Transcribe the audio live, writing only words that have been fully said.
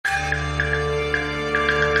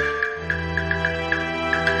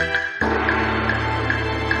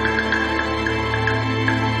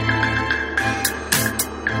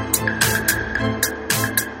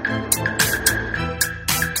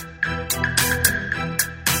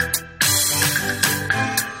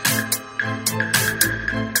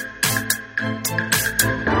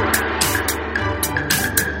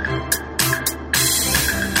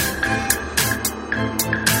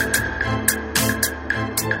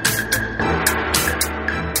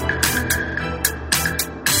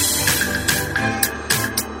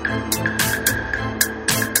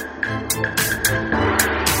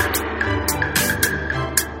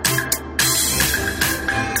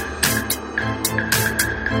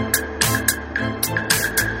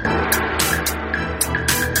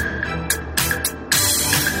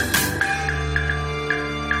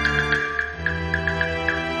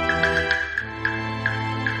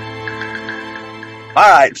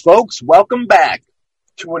right, folks, welcome back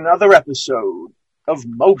to another episode of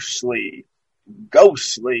Mostly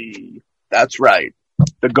Ghostly. That's right,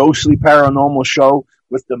 the Ghostly Paranormal Show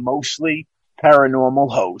with the mostly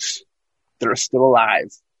paranormal hosts that are still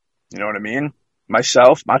alive. You know what I mean?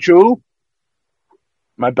 Myself, Machu,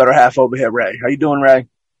 my better half over here, Ray. How you doing, Ray?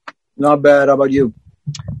 Not bad. How about you?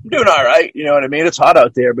 I'm doing all right. You know what I mean? It's hot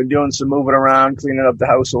out there. Been doing some moving around, cleaning up the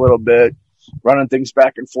house a little bit, running things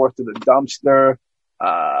back and forth to the dumpster.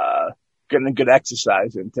 Getting a good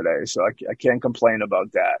exercise in today, so I can't complain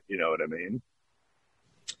about that. You know what I mean?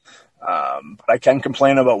 But I can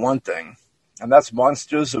complain about one thing, and that's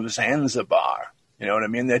Monsters of Zanzibar. You know what I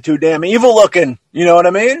mean? They're too damn evil looking. You know what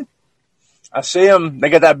I mean? I see them. They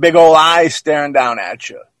got that big old eye staring down at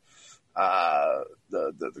you.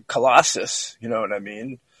 The Colossus. You know what I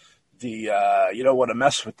mean? You don't want to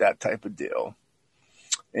mess with that type of deal.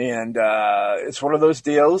 And it's one of those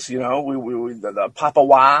deals, you know, the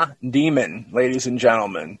Papawa demon, ladies and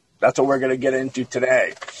gentlemen. That's what we're going to get into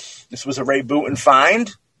today. This was a Ray Booten find,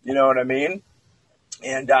 you know what I mean?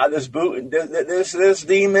 And this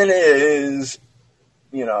demon is,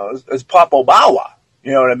 you know, is Papawa,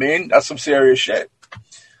 you know what I mean? That's some serious shit.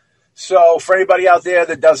 So for anybody out there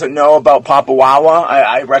that doesn't know about Papawa,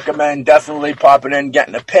 I recommend definitely popping in,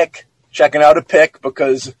 getting a pic, checking out a pic,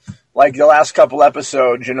 because like the last couple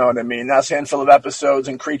episodes, you know what I mean? Last handful of episodes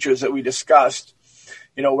and creatures that we discussed,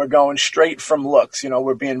 you know, we're going straight from looks. You know,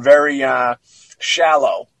 we're being very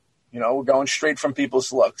shallow. You know, we're going straight from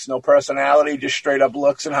people's looks. No personality, just straight up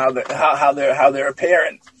looks and how they're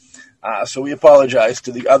appearing. So we apologize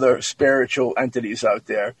to the other spiritual entities out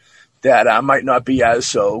there that might not be as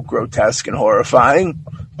so grotesque and horrifying,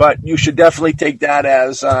 but you should definitely take that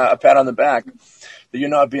as a pat on the back that you're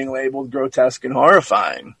not being labeled grotesque and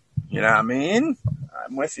horrifying. You know what I mean?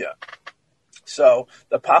 I'm with you. So,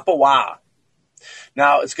 the Papawa.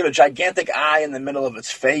 Now, it's got a gigantic eye in the middle of its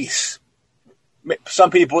face.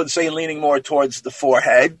 Some people would say leaning more towards the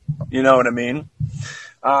forehead. You know what I mean?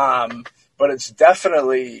 But it's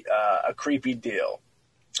definitely a creepy deal.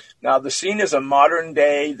 Now, the scene is modern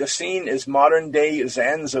day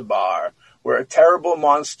Zanzibar, where a terrible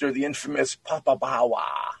monster, the infamous Papawa,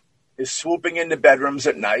 is swooping into bedrooms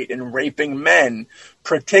at night and raping men,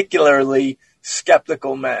 particularly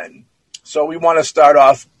skeptical men. So we want to start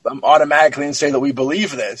off automatically and say that we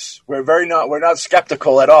believe this. We're not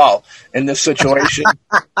skeptical at all in this situation.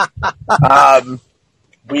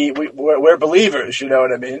 We're believers, you know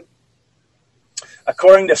what I mean?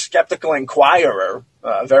 According to Skeptical Inquirer,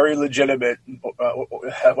 a very legitimate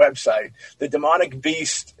website, the demonic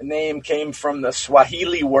beast name came from the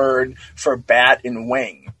Swahili word for bat and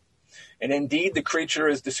wing. And indeed, the creature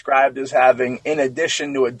is described as having, in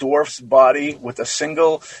addition to a dwarf's body with a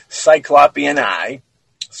single cyclopean eye,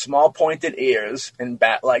 small pointed ears, and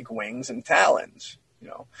bat-like wings and talons. You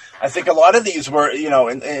know, I think a lot of these were, you know,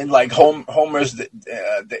 in like Homer's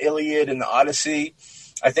the Iliad and the Odyssey.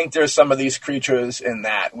 I think there's some of these creatures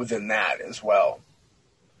within that as well.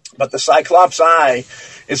 But the Cyclops eye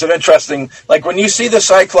is an interesting, like when you see the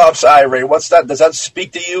Cyclops eye, Ray, what's that? Does that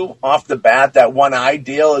speak to you off the bat, that one eye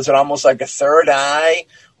deal? Is it almost like a third eye,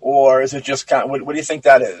 or is it just kind of, what do you think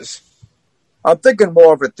that is? I'm thinking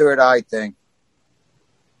more of a third eye thing.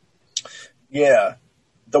 Yeah.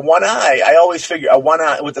 The one eye, I always figure, a one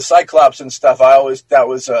eye, with the Cyclops and stuff, that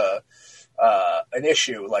was an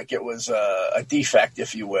issue, like it was a defect,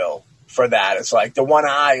 if you will, for that. It's like the one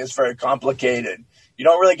eye is very complicated. You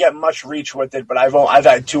don't really get much reach with it, but I've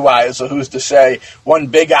had two eyes, so who's to say? One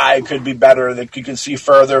big eye could be better, that you can see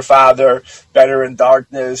farther, better in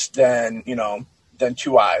darkness than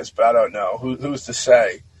two eyes. But I don't know. Who's to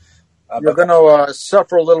say? You're going to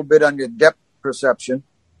suffer a little bit on your depth perception.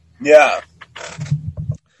 Yeah.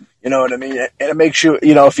 You know what I mean? And it makes you,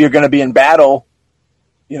 you know, if you're going to be in battle,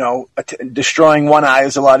 you know, destroying one eye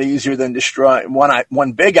is a lot easier than destroying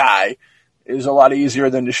one big eye is a lot easier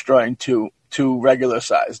than destroying two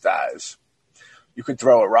regular-sized eyes. You could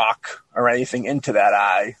throw a rock or anything into that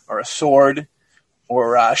eye, or a sword,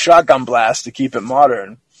 or a shotgun blast to keep it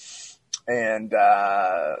modern, and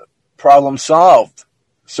problem solved,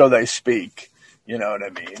 so they speak. You know what I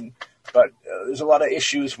mean? But there's a lot of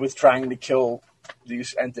issues with trying to kill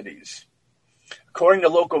these entities. According to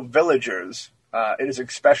local villagers, it is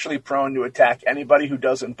especially prone to attack anybody who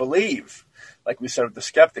doesn't believe. Like we said with the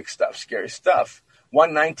skeptic stuff, scary stuff.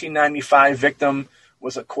 One 1995 victim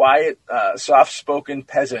was a quiet, soft-spoken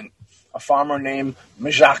peasant, a farmer named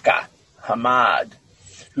Majaka Hamad,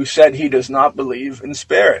 who said he does not believe in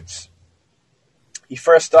spirits. He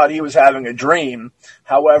first thought he was having a dream.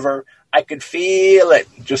 However, I could feel it,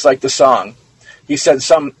 just like the song. He said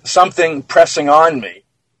something pressing on me.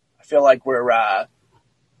 feel like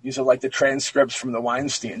these are like the transcripts from the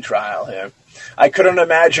Weinstein trial here. I couldn't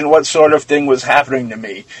imagine what sort of thing was happening to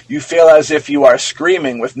me. You feel as if you are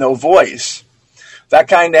screaming with no voice. That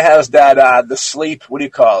kind of has that, the sleep, what do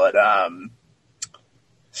you call it?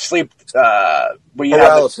 Sleep, where you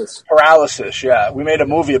Paralysis. have paralysis, yeah. We made a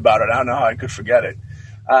movie about it. I don't know how I could forget it.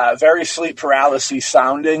 Very sleep paralysis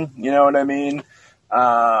sounding, you know what I mean?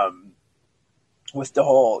 With the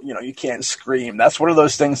whole, you can't scream. That's one of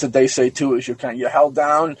those things that they say too, is you're held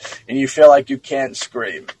down and you feel like you can't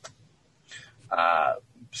scream.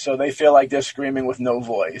 So they feel like they're screaming with no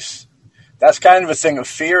voice. That's kind of a thing of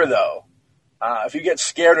fear, though. If you get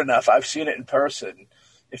scared enough, I've seen it in person.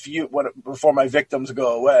 Before my victims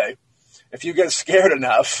go away, if you get scared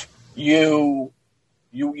enough, you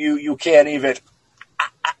can't even,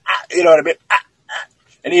 you know what I mean?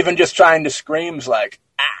 And even just trying to scream's like,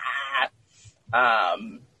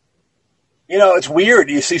 it's weird.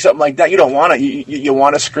 You see something like that, you don't want to. You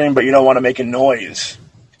want to scream, but you don't want to make a noise,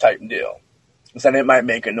 type deal, because then it might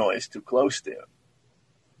make a noise too close to him.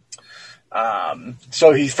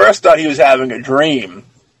 So he first thought he was having a dream,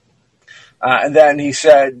 and then he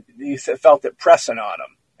said he felt it pressing on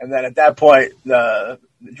him, and then at that point the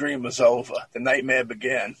dream was over. The nightmare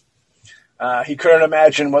began. He couldn't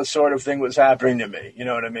imagine what sort of thing was happening to me. You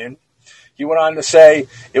know what I mean? He went on to say,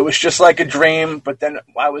 it was just like a dream, but then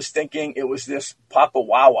I was thinking it was this Papa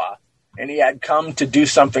Wawa, and he had come to do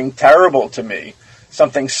something terrible to me,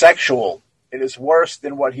 something sexual. It is worse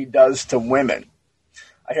than what he does to women.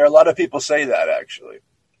 I hear a lot of people say that, actually.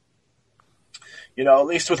 At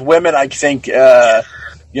least with women, I think,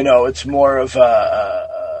 it's more of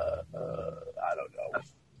I don't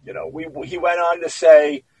know. He went on to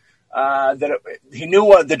say that he knew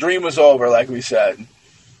what the dream was over, like we said.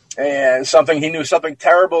 And he knew something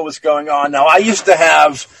terrible was going on. Now, I used to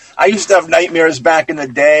have nightmares back in the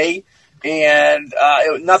day, and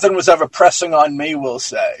nothing was ever pressing on me, we'll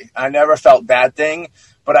say. I never felt that thing,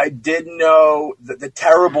 but I did know the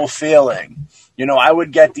terrible feeling. I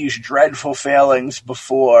would get these dreadful feelings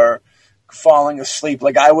before falling asleep.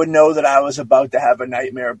 Like, I would know that I was about to have a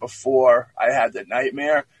nightmare before I had the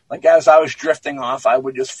nightmare. Like, as I was drifting off, I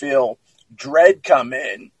would just feel dread come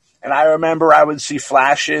in. And I remember I would see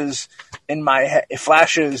flashes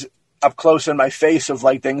flashes up close in my face of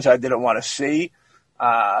like things I didn't want to see,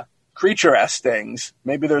 creature-esque things.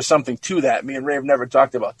 Maybe there's something to that. Me and Ray have never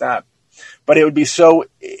talked about that, but it would be so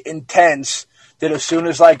intense that as soon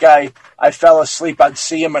as I fell asleep, I'd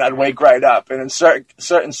see him and I'd wake right up. And in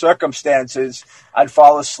certain circumstances, I'd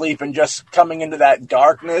fall asleep, and just coming into that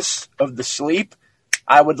darkness of the sleep,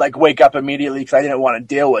 I would wake up immediately because I didn't want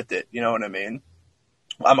to deal with it. You know what I mean?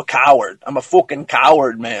 I'm a coward. I'm a fucking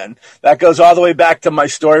coward, man. That goes all the way back to my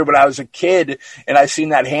story when I was a kid and I seen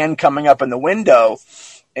that hand coming up in the window,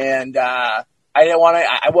 and I didn't want to.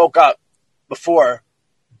 I woke up before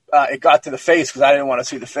it got to the face because I didn't want to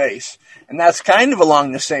see the face, and that's kind of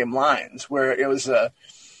along the same lines where it was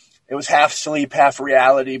half sleep, half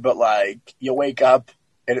reality, but you wake up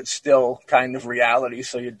and it's still kind of reality,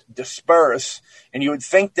 so you disperse, and you would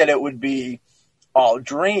think that it would be all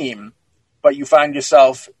dream. But you find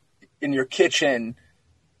yourself in your kitchen,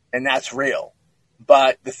 and that's real.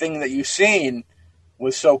 But the thing that you've seen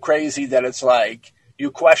was so crazy that it's you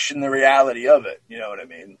question the reality of it. You know what I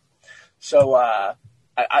mean? So,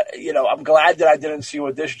 I'm glad that I didn't see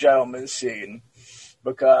what this gentleman's seen,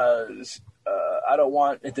 because I don't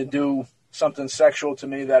want it to do something sexual to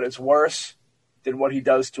me that is worse than what he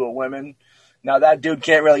does to a woman. Now, that dude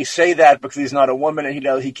can't really say that because he's not a woman,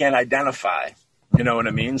 and he can't identify. You know what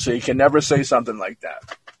I mean? So you can never say something like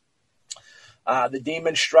that. The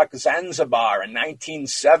demon struck Zanzibar in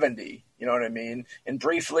 1970. You know what I mean? And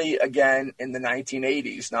briefly again in the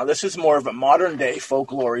 1980s. Now, this is more of a modern-day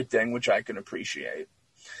folklore thing, which I can appreciate.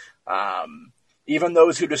 Even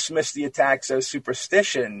those who dismiss the attacks as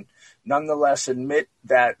superstition nonetheless admit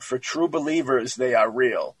that for true believers, they are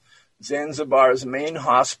real. Zanzibar's main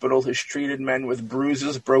hospital has treated men with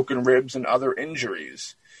bruises, broken ribs, and other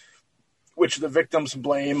injuries, which the victims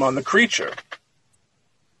blame on the creature.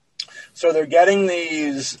 So they're getting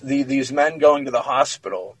these men going to the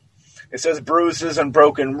hospital. It says bruises and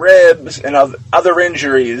broken ribs and other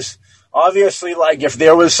injuries. Obviously, if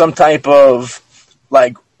there was some type of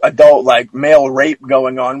adult male rape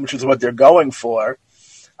going on, which is what they're going for,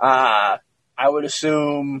 I would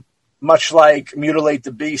assume, much like Mutilate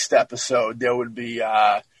the Beast episode, there'd be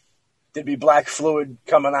black fluid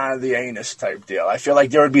coming out of the anus type deal. I feel like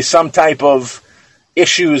there would be some type of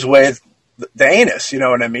issues with the anus, you know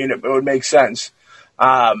what I mean? It would make sense.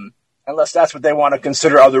 unless that's what they want to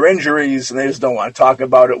consider other injuries, and they just don't want to talk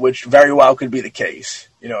about it, which very well could be the case.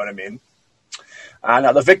 You know what I mean?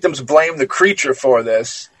 Now, the victims blame the creature for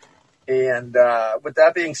this, and with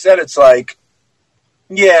that being said, it's like,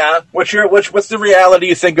 yeah, what's the reality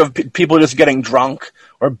you think of people just getting drunk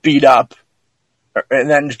or beat up, and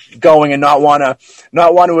then going and not want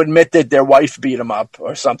to admit that their wife beat them up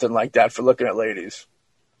or something like that for looking at ladies?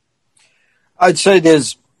 I'd say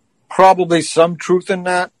there's probably some truth in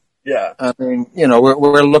that. Yeah. I mean,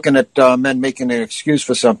 we're looking at men making an excuse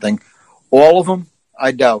for something. All of them,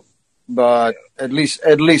 I doubt, but at least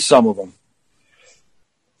some of them.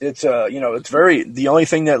 It's it's very, the only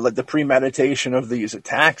thing that the premeditation of these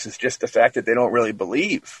attacks is just the fact that they don't really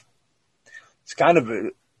believe. It's kind of a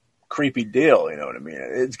creepy deal, you know what I mean?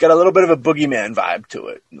 It's got a little bit of a boogeyman vibe to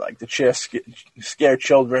it, like the scare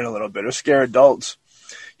children a little bit or scare adults.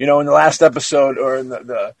 In the last episode, or in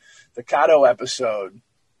the Kato episode,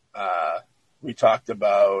 we talked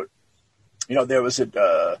about, there was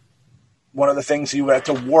one of the things you had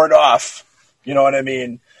to ward off, you know what I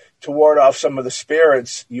mean? To ward off some of the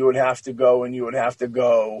spirits, you would have to go under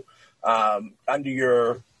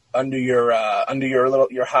your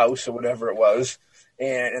house or whatever it was.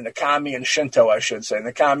 And in the Kami and Shinto, I should say, in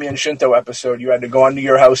the Kami and Shinto episode, you had to go under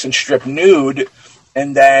your house and strip nude.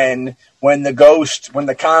 And then when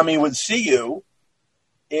the Kami would see you,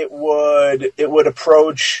 it would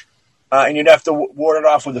approach, and you'd have to ward it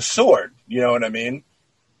off with a sword. You know what I mean?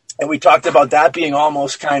 And we talked about that being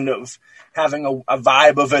almost kind of having a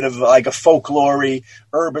vibe of it, of like a folklore-y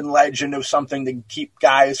urban legend of something to keep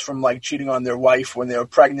guys from like cheating on their wife when they were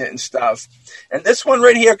pregnant and stuff. And this one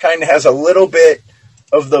right here kind of has a little bit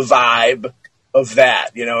of the vibe of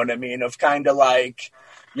that, you know what I mean? Of kind of like,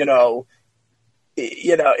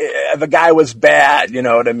 if a guy was bad, you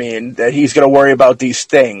know what I mean, that he's going to worry about these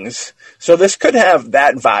things. So this could have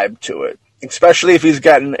that vibe to it, especially if he's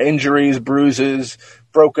gotten injuries, bruises,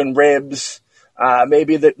 broken ribs.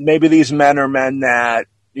 Maybe these men are men that,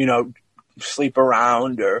 sleep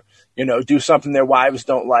around or, do something their wives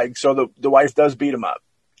don't like. So the wife does beat him up.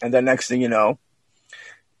 And then next thing you know,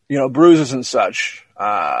 bruises and such.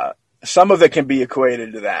 Some of it can be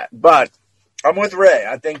equated to that. But I'm with Ray.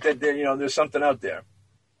 I think that there's something out there.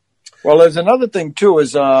 Well, there's another thing too,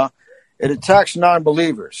 is it attacks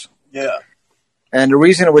non-believers. Yeah. And the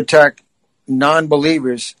reason it would attack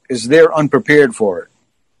non-believers is they're unprepared for it.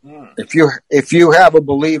 Mm. If you have a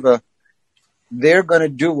believer, they're going to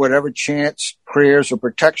do whatever chants, prayers, or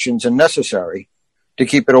protections are necessary to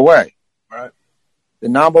keep it away. Right. The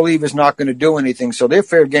non-believer's not going to do anything, so they're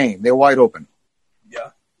fair game. They're wide open.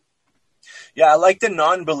 Yeah, I like the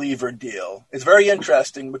non-believer deal. It's very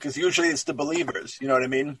interesting because usually it's the believers. You know what I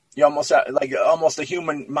mean? You almost a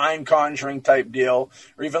human mind conjuring type deal,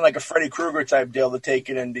 or even like a Freddy Krueger type deal to take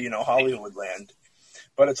it into Hollywood land.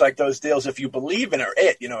 But it's like those deals. If you believe in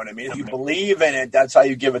it, you know what I mean? If you believe in it, that's how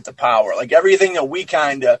you give it the power. Like everything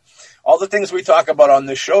that all the things we talk about on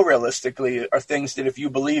this show, realistically, are things that if you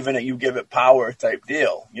believe in it, you give it power type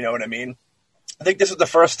deal. You know what I mean? I think this is the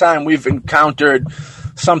first time we've encountered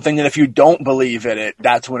something that if you don't believe in it,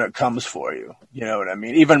 that's when it comes for you. You know what I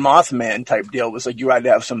mean? Even Mothman type deal was like you had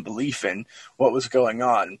to have some belief in what was going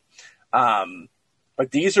on. But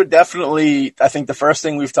these are definitely, I think, the first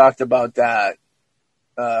thing we've talked about that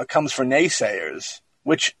comes for naysayers,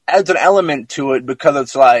 which adds an element to it because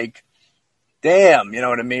it's like, damn, you know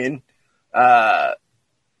what I mean?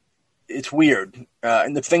 It's weird.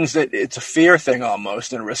 And the things that it's a fear thing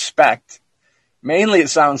almost and respect. Mainly, it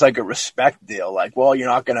sounds like a respect deal. Like, well, you're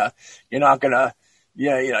not gonna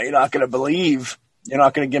believe. You're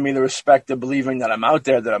not gonna give me the respect of believing that I'm out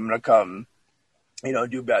there, that I'm gonna come,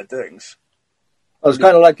 do bad things. Well, it's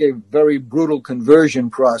kind of like a very brutal conversion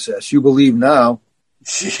process. You believe now.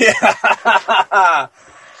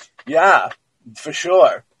 Yeah, for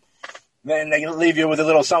sure. Then they leave you with a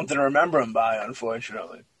little something to remember them by,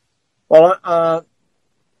 unfortunately. Well,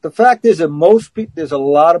 the fact is that there's a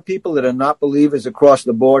lot of people that are not believers across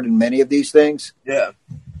the board in many of these things. Yeah.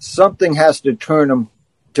 Something has to turn them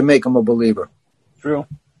to make them a believer. True.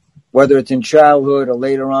 Whether it's in childhood or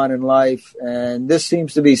later on in life. And this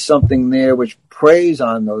seems to be something there which preys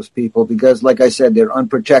on those people because, like I said, they're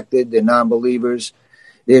unprotected, they're non-believers,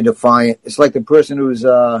 they're defiant. It's like the person who's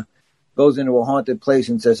goes into a haunted place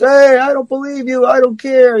and says, hey, I don't believe you, I don't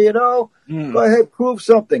care, Go ahead, prove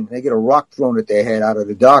something. They get a rock thrown at their head out of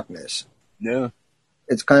the darkness. Yeah.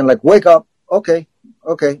 It's kind of like, wake up, okay.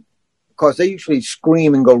 Of course, they usually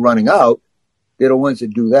scream and go running out. They're the ones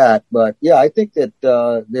that do that. But, yeah, I think that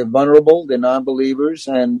they're vulnerable, they're non-believers,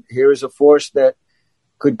 and here is a force that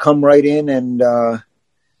could come right in and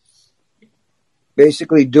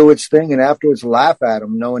basically do its thing and afterwards laugh at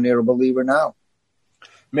them, knowing they're a believer now.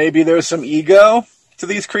 Maybe there's some ego to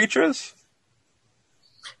these creatures?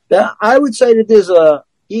 Yeah, I would say that there's a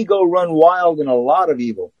ego run wild in a lot of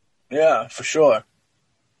evil. Yeah, for sure.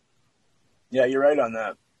 Yeah, you're right on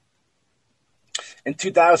that. In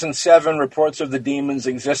 2007, reports of the demon's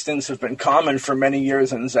existence have been common for many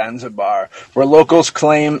years in Zanzibar, where locals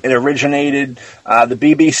claim it originated the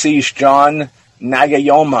BBC's John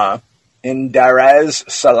Nagayoma in Dar es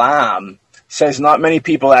Salaam says not many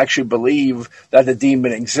people actually believe that the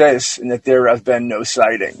demon exists and that there have been no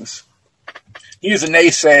sightings. He's a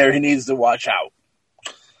naysayer. He needs to watch out.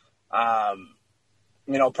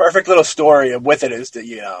 Perfect little story with it is that,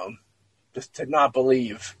 just to not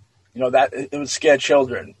believe. That it would scare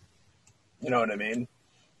children. You know what I mean?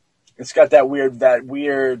 It's got that weird,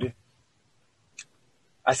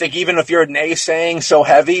 I think even if you're naysaying so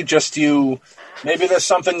heavy, maybe there's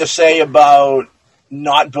something to say about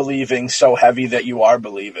not believing so heavy that you are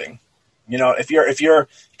believing. If you're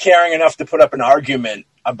caring enough to put up an argument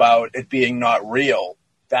about it being not real,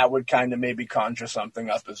 that would kind of maybe conjure something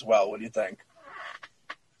up as well. What do you think?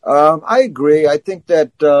 I agree. I think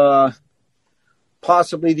that,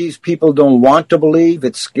 possibly these people don't want to believe.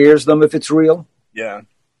 It scares them if it's real. Yeah.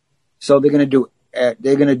 So they're going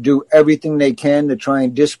to do everything they can to try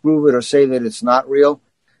and disprove it or say that it's not real.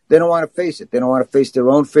 They don't want to face it. They don't want to face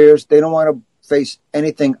their own fears. They don't want to face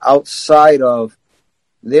anything outside of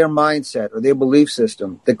their mindset or their belief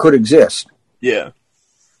system that could exist. Yeah.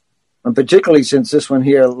 And particularly since this one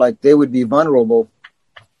here, like they would be vulnerable.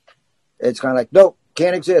 It's kind of like, no,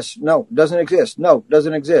 can't exist. No, doesn't exist. No,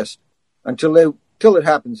 doesn't exist. Until it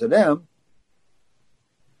happens to them.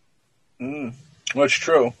 Well, it's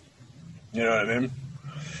true. You know what I mean?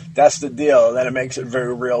 That's the deal. That it makes it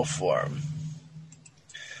very real for them.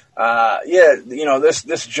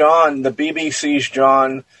 This John, the BBC's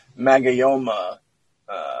John Magayoma,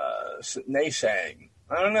 naysaying.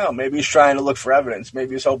 I don't know. Maybe he's trying to look for evidence.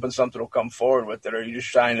 Maybe he's hoping something will come forward with it, or he's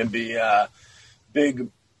just trying to be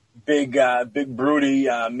big broody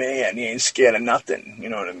man. He ain't scared of nothing. You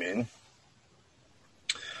know what I mean?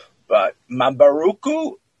 But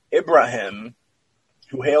Mabaruku Ibrahim,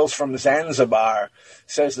 who hails from Zanzibar,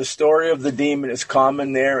 says the story of the demon is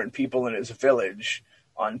common there, and people in his village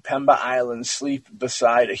on Pemba Island sleep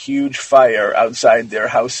beside a huge fire outside their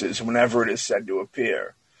houses whenever it is said to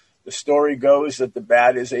appear. The story goes that the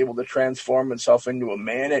bat is able to transform itself into a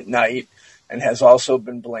man at night and has also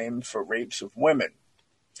been blamed for rapes of women.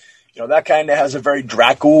 That kind of has a very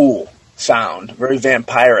Dracul sound, very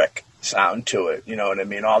vampiric sound to it. You know what I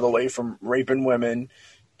mean? All the way from raping women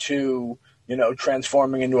to,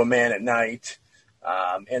 transforming into a man at night,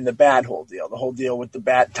 and the bat the whole deal with the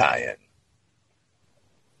bat tie-in.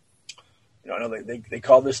 I know they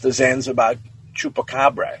call this the Zanzibar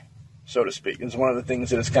chupacabra, so to speak. It's one of the things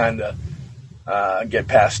that is kind of get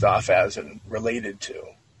passed off as and related to.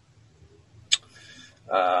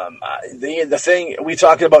 The thing we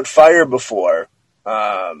talked about fire before,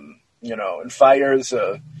 and fire is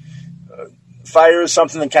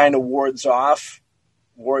something that kind of wards off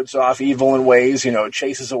evil in ways. It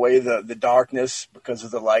chases away the darkness because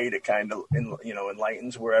of the light. It kind of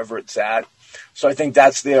enlightens wherever it's at. So I think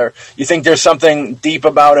that's there. You think there's something deep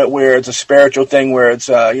about it where it's a spiritual thing, where it's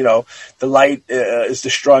the light is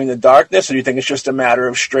destroying the darkness, or do you think it's just a matter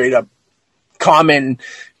of straight up common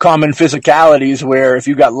physicalities where if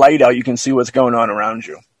you got light out, you can see what's going on around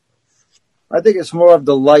you? I think it's more of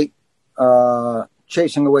the light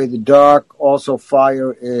chasing away the dark. Also,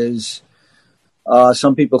 fire is,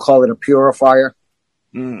 some people call it a purifier.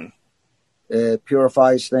 It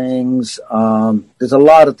purifies things. There's a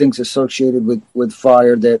lot of things associated with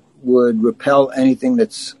fire that would repel anything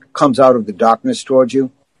that comes out of the darkness towards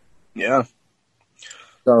you. Yeah.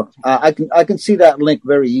 So I can see that link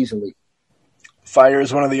very easily. Fire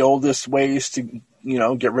is one of the oldest ways to,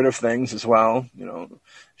 get rid of things as well.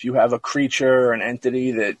 If you have a creature or an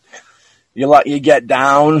entity that you get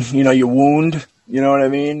down, you wound, you know what I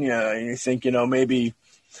mean? You think, maybe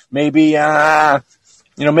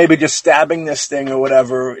just stabbing this thing or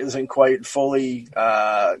whatever isn't quite fully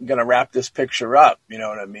going to wrap this picture up. You know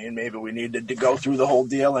what I mean? Maybe we need to go through the whole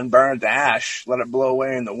deal and burn it to ash, let it blow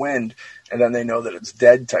away in the wind, and then they know that it's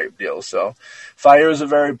dead type deal. So fire is a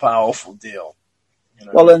very powerful deal.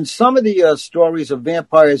 Well, in some of the stories of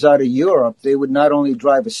vampires out of Europe, they would not only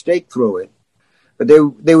drive a stake through it, but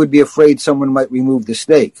they would be afraid someone might remove the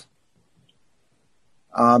stake.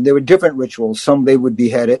 There were different rituals. Some they would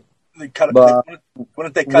behead it. Wouldn't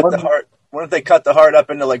they cut the heart? Wouldn't they cut the heart up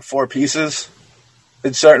into like 4 pieces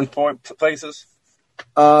in certain places?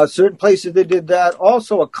 Certain places they did that.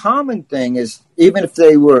 Also, a common thing is even if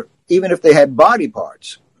they had body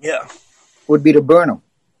parts, Yeah. would be to burn them,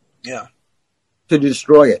 Yeah. to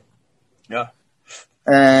destroy it. Yeah.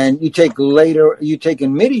 And you take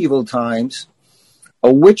in medieval times,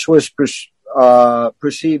 a witch was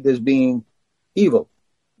perceived as being evil.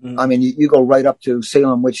 Mm. I mean, you go right up to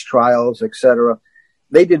Salem witch trials, etc.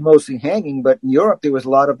 They did mostly hanging, but in Europe there was a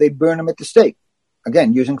lot of, they'd burn them at the stake.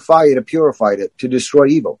 Again, using fire to purify it, to destroy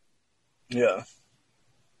evil. Yeah.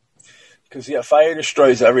 Because fire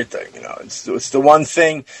destroys everything. It's the one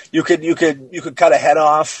thing you could cut a head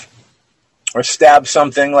off or stab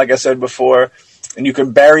something, like I said before, and you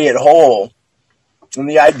can bury it whole. And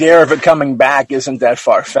the idea of it coming back isn't that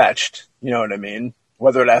far fetched. You know what I mean?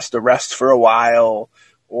 Whether it has to rest for a while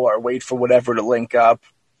or wait for whatever to link up.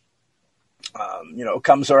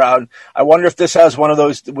 Comes around. I wonder if this has one of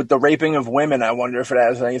those with the raping of women. I wonder if it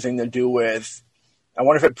has anything to do with. I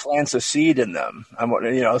wonder if it plants a seed in them.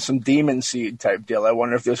 Some demon seed type deal. I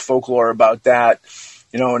wonder if there's folklore about that.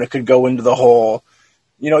 And it could go into the whole.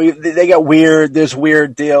 They get weird. There's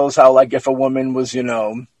weird deals. How like if a woman was,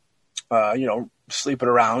 sleeping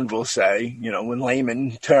around, we'll say, in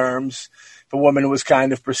layman terms, if a woman was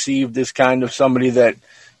kind of perceived as kind of somebody that,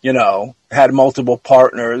 had multiple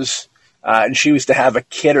partners. And she was to have a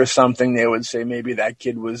kid or something, they would say maybe that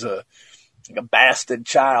kid was a bastard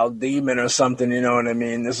child demon or something, you know what I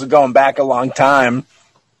mean? This is going back a long time.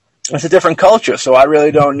 It's a different culture, so I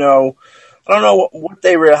really don't know. I don't know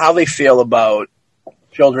how they feel about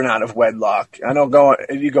children out of wedlock. I don't go,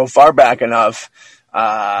 if you go far back enough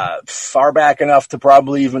to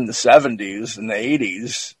probably even the 70s and the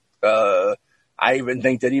 80s, I even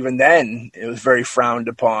think that even then it was very frowned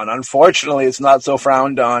upon. Unfortunately, it's not so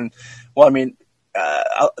frowned on. Well, I mean,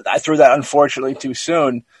 I threw that unfortunately too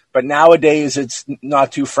soon, but nowadays it's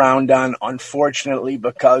not too frowned on, unfortunately,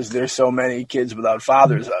 because there's so many kids without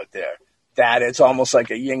fathers out there that it's almost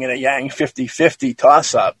like a yin and a yang 50-50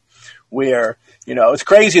 toss-up where, it's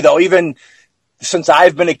crazy though, even since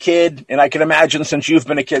I've been a kid, and I can imagine since you've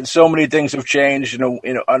been a kid, so many things have changed in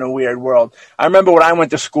a weird world. I remember when I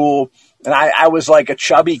went to school, and I was like a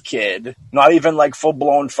chubby kid, not even like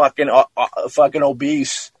full-blown fucking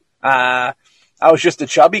obese. I was just a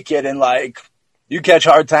chubby kid, and like, you catch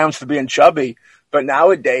hard times for being chubby. But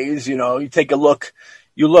nowadays, you take a look,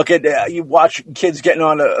 you watch kids getting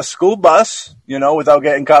on a school bus, without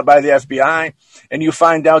getting caught by the FBI, and you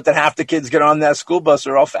find out that half the kids get on that school bus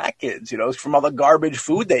are all fat kids, it's from all the garbage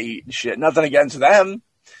food they eat and shit. Nothing against them.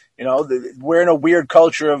 We're in a weird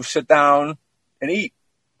culture of sit down and eat,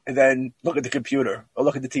 and then look at the computer or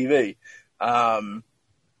look at the TV.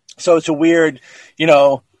 So it's a weird,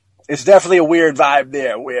 it's definitely a weird vibe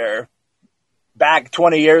there where back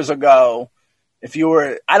 20 years ago, if you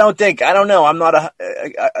were, I don't know, I'm not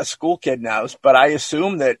a school kid now, but I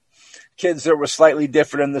assume that kids that were slightly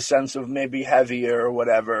different in the sense of maybe heavier or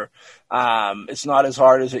whatever, it's not as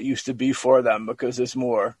hard as it used to be for them because there's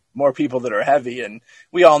more people that are heavy. And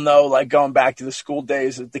we all know, like going back to the school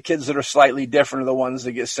days, that the kids that are slightly different are the ones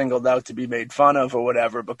that get singled out to be made fun of or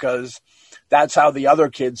whatever, because that's how the other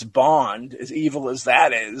kids bond, as evil as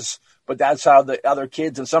that is. But that's how the other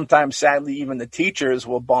kids, and sometimes sadly even the teachers,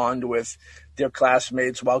 will bond with their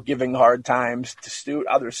classmates while giving hard times to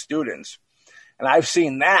other students. And I've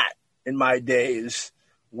seen that in my days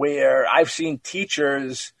where I've seen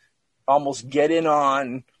teachers almost get in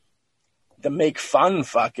on the make fun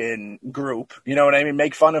fucking group. You know what I mean?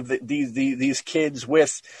 Make fun of these kids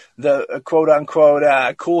with the quote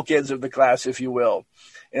unquote cool kids of the class, if you will.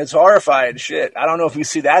 And it's horrifying shit. I don't know if you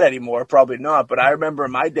see that anymore. Probably not. But I remember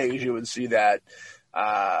in my days you would see that,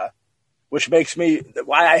 which makes me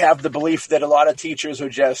why I have the belief that a lot of teachers are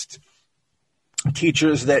just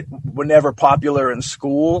teachers that were never popular in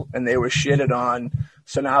school and they were shitted on.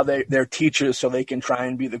 So now they're teachers so they can try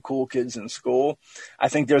and be the cool kids in school. I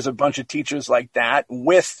think there's a bunch of teachers like that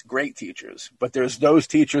with great teachers. But there's those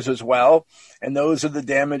teachers as well. And those are the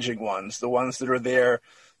damaging ones, the ones that are there.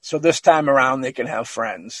 So this time around, they can have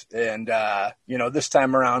friends. And, this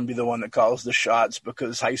time around be the one that calls the shots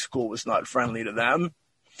because high school was not friendly to them.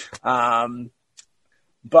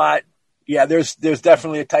 But yeah, there's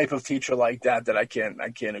definitely a type of teacher like that I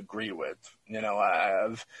can't agree with.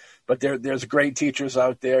 But there's great teachers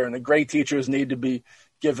out there, and the great teachers need to be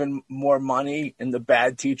given more money, and the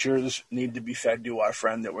bad teachers need to be fed to our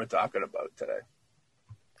friend that we're talking about today.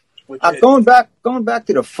 Going back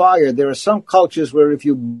to the fire, there are some cultures where if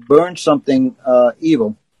you burn something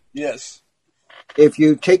evil, yes, if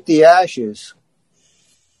you take the ashes,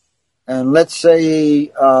 and let's say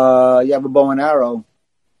you have a bow and arrow,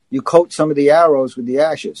 you coat some of the arrows with the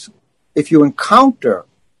ashes. if you encounter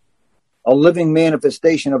a living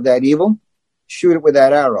manifestation of that evil, shoot it with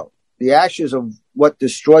that arrow. The ashes of what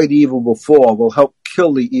destroyed the evil before will help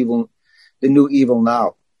kill the new evil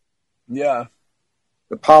now. Yeah.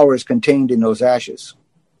 The power is contained in those ashes.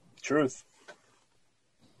 Truth.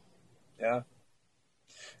 Yeah.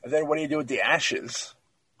 And then what do you do with the ashes?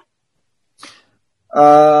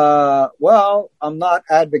 Well, I'm not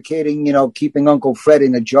advocating, keeping Uncle Fred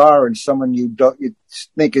in a jar and someone you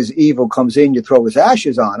think is evil comes in, you throw his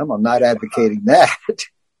ashes on him. I'm not advocating that.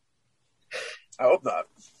 I hope not.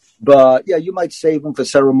 But yeah, you might save them for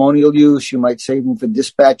ceremonial use. You might save them for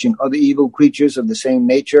dispatching other evil creatures of the same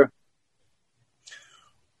nature.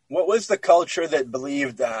 What was the culture that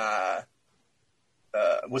believed, was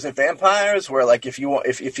it vampires? Where like if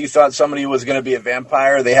you thought somebody was going to be a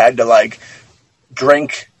vampire, they had to like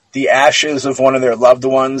drink the ashes of one of their loved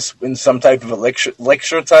ones in some type of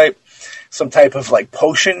elixir type, some type of like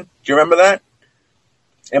potion. Do you remember that?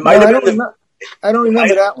 I don't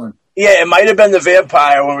remember that one. Yeah, it might have been the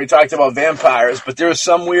vampire when we talked about vampires, but there was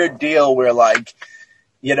some weird deal where, like,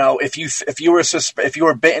 if you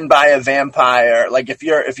were bitten by a vampire, like if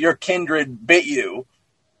your kindred bit you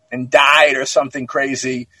and died or something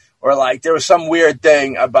crazy, or like there was some weird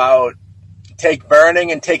thing about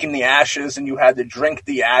burning and taking the ashes, and you had to drink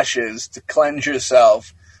the ashes to cleanse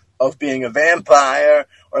yourself of being a vampire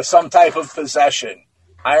or some type of possession.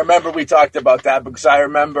 I remember we talked about that because I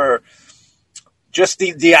remember just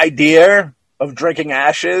the idea of drinking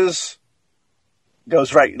ashes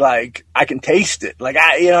goes right. Like I can taste it. Like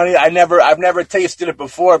I've never tasted it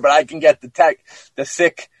before, but I can get the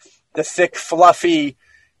thick, fluffy,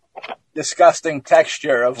 disgusting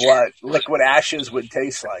texture of what liquid ashes would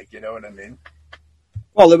taste like. You know what I mean?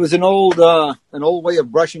 Well, there was an old way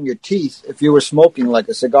of brushing your teeth. If you were smoking like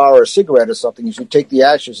a cigar or a cigarette or something, you should take the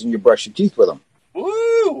ashes and you brush your teeth with them.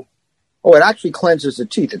 Woo! Oh, it actually cleanses the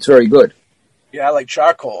teeth. It's very good. Yeah, I like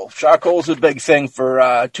charcoal. Charcoal's a big thing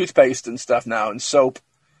for toothpaste and stuff now, and soap.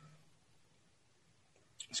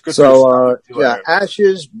 It's good. So,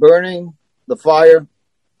 ashes, burning, the fire.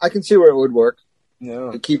 I can see where it would work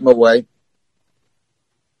to keep them away.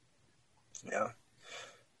 Yeah.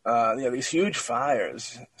 These huge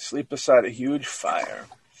fires. Sleep beside a huge fire,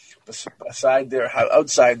 outside their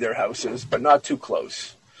houses, but not too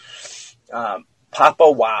close. Papa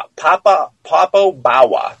Bawa.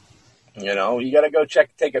 You got to go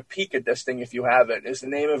take a peek at this thing if you haven't. It's the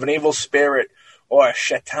name of an evil spirit or a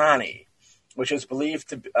Shetani, which is believed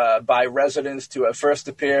to by residents to have first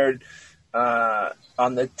appeared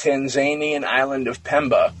on the Tanzanian island of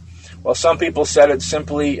Pemba. While some people said it's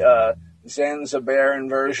simply Zanzibaran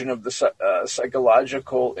version of the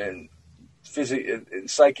psychological and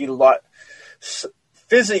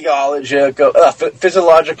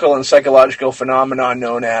physiological and psychological phenomenon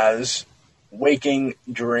known as waking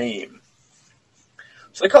dream.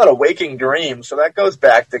 So they call it a waking dream. So that goes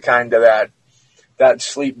back to kind of that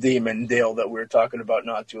sleep demon deal that we were talking about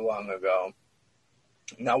not too long ago.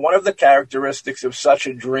 Now, one of the characteristics of such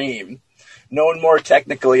a dream, known more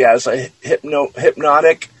technically as a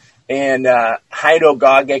hypnotic and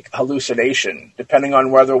hypnagogic hallucination, depending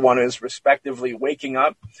on whether one is respectively waking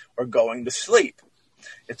up or going to sleep.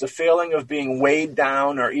 It's a feeling of being weighed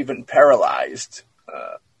down or even paralyzed.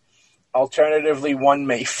 Alternatively, one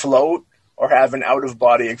may float or have an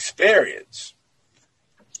out-of-body experience.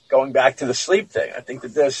 Going back to the sleep thing, I think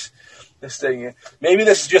that this thing, maybe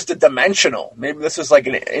this is just a dimensional. Maybe this is like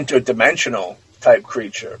an interdimensional type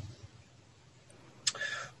creature.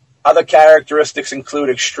 Other characteristics include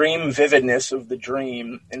extreme vividness of the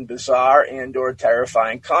dream and bizarre and or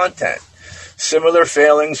terrifying content. Similar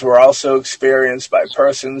failings were also experienced by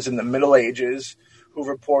persons in the Middle Ages who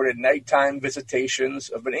reported nighttime visitations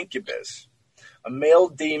of an incubus, a male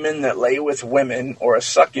demon that lay with women, or a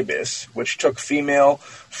succubus, which took female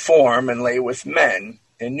form and lay with men.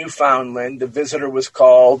 In Newfoundland, the visitor was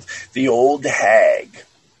called the Old Hag.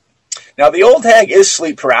 Now, the Old Hag is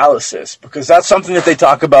sleep paralysis, because that's something that they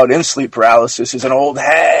talk about in sleep paralysis, is an old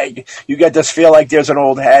hag. You get this feel like there's an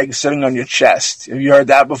old hag sitting on your chest. Have you heard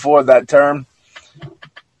that before, that term?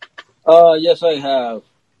 Yes, I have.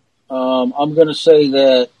 I'm going to say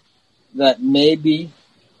that maybe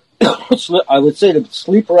I would say that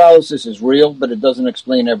sleep paralysis is real, but it doesn't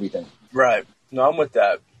explain everything. Right. No, I'm with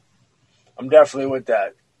that. I'm definitely with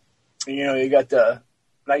that. You got the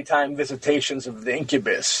nighttime visitations of the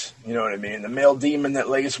incubus. You know what I mean? The male demon that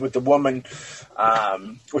lays with the woman,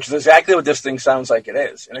 which is exactly what this thing sounds like it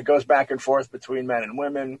is. And it goes back and forth between men and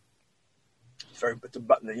women.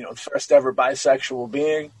 The first ever bisexual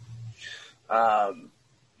being.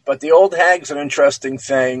 But the Old Hag's an interesting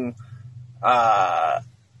thing,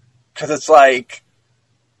 because because it's like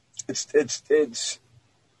it's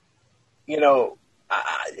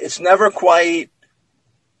it's never quite.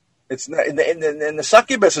 It's not, and the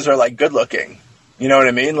succubuses are like good looking. You know what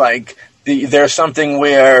I mean? Like there's something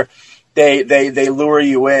where they lure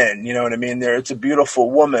you in. You know what I mean? It's a beautiful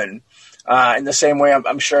woman. In the same way,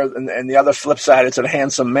 I'm sure, and the other flip side, it's a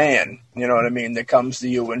handsome man, you know what I mean, that comes to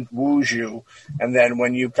you and woos you, and then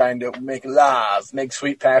when you kind of make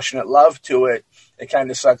sweet, passionate love to it, it kind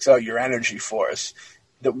of sucks out your energy force,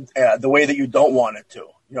 the way that you don't want it to.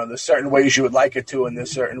 You know, there's certain ways you would like it to, and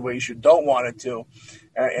there's certain ways you don't want it to,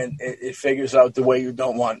 and it figures out the way you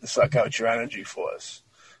don't want it to suck out your energy force.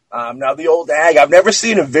 Now, the old hag, I've never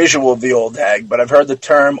seen a visual of the old hag, but I've heard the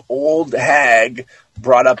term old hag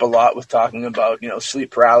brought up a lot with talking about,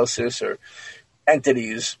 sleep paralysis or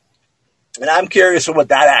entities. And I'm curious of what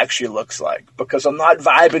that actually looks like, because I'm not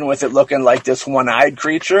vibing with it looking like this one-eyed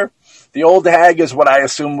creature. The old hag is what I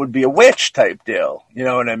assume would be a witch type deal. You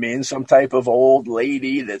know what I mean? Some type of old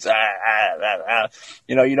lady that's,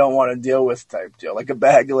 you don't want to deal with type deal, like a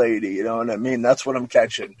bag lady. You know what I mean? That's what I'm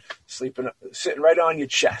catching. Sitting right on your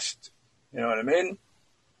chest. You know what I mean?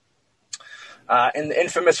 In the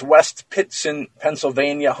infamous West Pittston,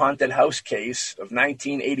 Pennsylvania haunted house case of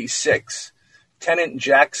 1986, tenant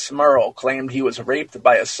Jack Smurl claimed he was raped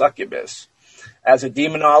by a succubus. As a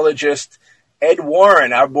demonologist, Ed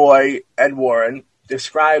Warren, our boy Ed Warren,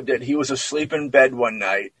 described it. He was asleep in bed one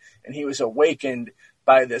night, and he was awakened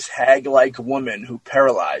by this hag-like woman who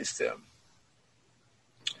paralyzed him.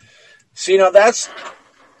 See,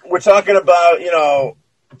 we're talking about,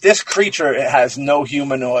 this creature has no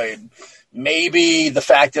humanoid. Maybe the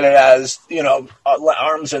fact that it has,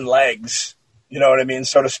 arms and legs, you know what I mean,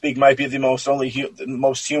 so to speak, might be the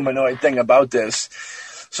most humanoid thing about this.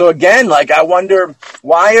 So again, I wonder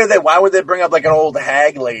why would they bring up like an old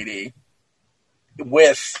hag lady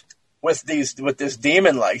with this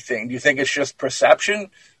demon-like thing? Do you think it's just perception?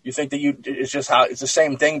 You think that it's just how it's the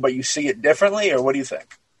same thing, but you see it differently, or what do you think?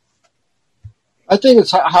 I think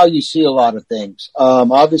it's how you see a lot of things.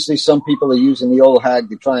 Obviously, some people are using the old hag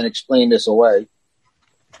to try and explain this away.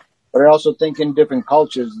 But I also think in different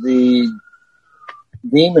cultures, the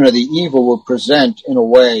demon or the evil will present in a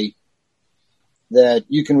way that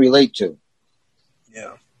you can relate to.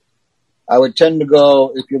 Yeah. I would tend to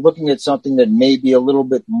go, if you're looking at something that may be a little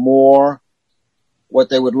bit more what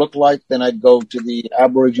they would look like, then I'd go to the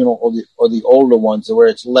Aboriginal or the older ones where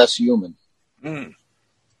it's less human. Mm.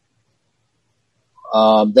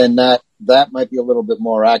 Then that might be a little bit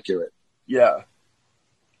more accurate. Yeah.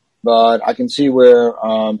 But I can see where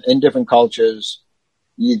in different cultures,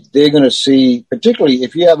 they're going to see, particularly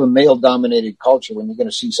if you have a male-dominated culture, when you're going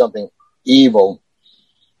to see something evil,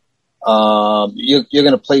 you're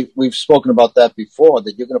going to play. We've spoken about that before.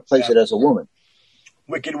 That you're going to place it as a woman.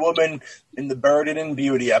 Wicked Woman in the Burden and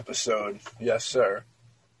Beauty episode. Yes, sir.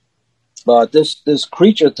 But this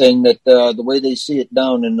creature thing, that the way they see it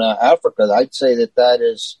down in Africa, I'd say that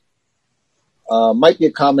is might be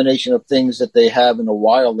a combination of things that they have in the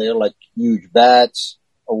wild there, like huge bats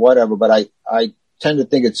or whatever. But I tend to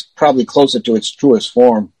think it's probably closer to its truest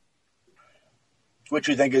form. Which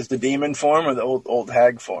you think is the demon form or the old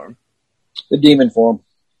hag form? The demon form.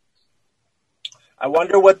 I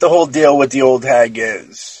wonder what the whole deal with the old hag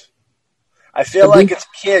is. I feel like it's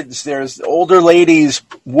kids. There's older ladies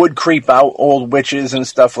would creep out, old witches and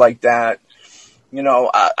stuff like that.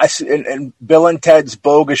 I see in Bill and Ted's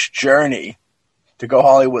Bogus Journey to go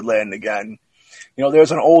Hollywoodland again.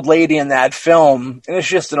 There's an old lady in that film, and it's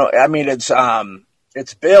just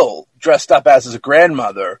it's Bill dressed up as his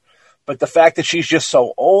grandmother. But the fact that she's just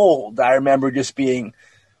so old, I remember just being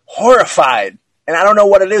horrified. And I don't know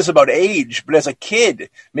what it is about age, but as a kid,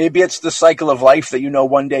 maybe it's the cycle of life that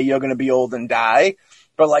one day you're going to be old and die.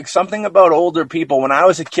 But something about older people, when I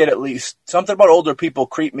was a kid at least, something about older people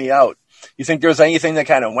creeped me out. You think there's anything that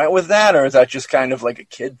kind of went with that, or is that just kind of like a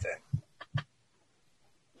kid thing?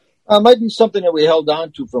 Might be something that we held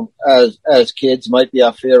on to from as kids. Might be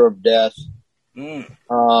our fear of death.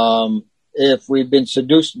 Mm. If we've been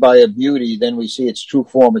seduced by a beauty, then we see its true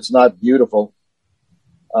form. It's not beautiful.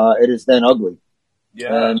 It is then ugly.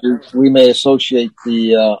 Yeah. And we may associate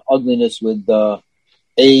the ugliness with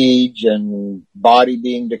age and body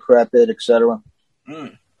being decrepit, etc.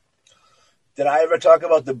 Mm. Did I ever talk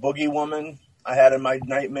about the boogie woman I had in my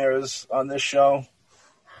nightmares on this show?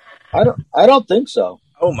 I don't think so.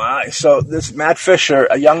 Oh my. So this Matt Fisher,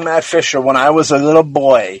 a young Matt Fisher, when I was a little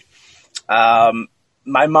boy,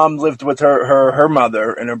 my mom lived with her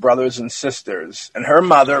mother and her brothers and sisters. And her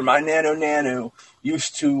mother, my Nanu,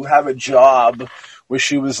 used to have a job where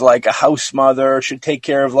she was like a house mother. She'd take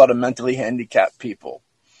care of a lot of mentally handicapped people.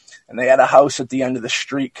 and they had a house at the end of the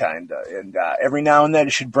street, kind of. And every now and then,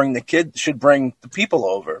 she'd bring the people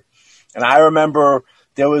over. And I remember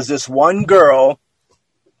there was this one girl,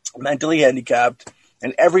 mentally handicapped,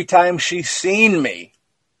 and every time she seen me,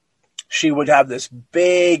 she would have this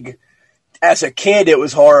big. As a kid, it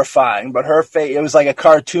was horrifying, but her face, it was like a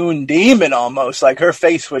cartoon demon almost. Like her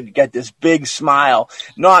face would get this big smile.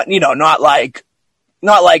 Not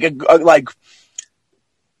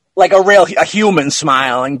like a human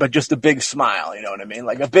smiling, but just a big smile. You know what I mean?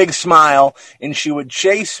 Like a big smile, and she would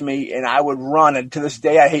chase me and I would run. And to this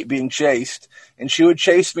day, I hate being chased. And she would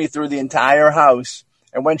chase me through the entire house.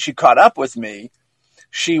 And when she caught up with me,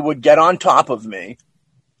 she would get on top of me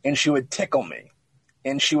and she would tickle me.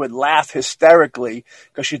 And she would laugh hysterically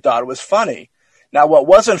because she thought it was funny. Now, what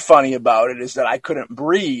wasn't funny about it is that I couldn't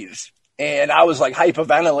breathe. And I was like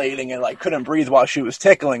hyperventilating and like couldn't breathe while she was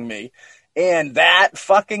tickling me. And that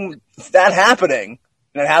happening,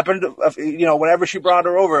 and it happened, whenever she brought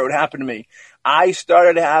her over, it would happen to me. I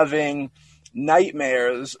started having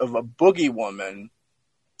nightmares of a boogie woman,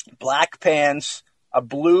 black pants, a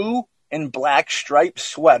blue and black striped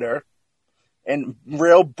sweater, and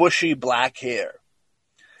real bushy black hair.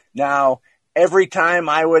 Now, every time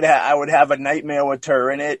I would have a nightmare with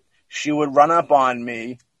her in it, she would run up on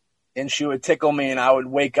me and she would tickle me and I would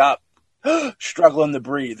wake up struggling to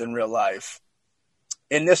breathe in real life.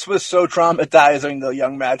 And this was so traumatizing to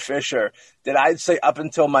young Matt Fisher that I'd say up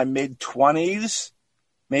until my mid-20s,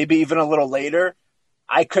 maybe even a little later,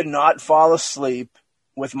 I could not fall asleep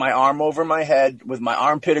with my arm over my head, with my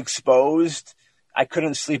armpit exposed. I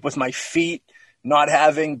couldn't sleep with my feet not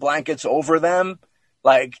having blankets over them.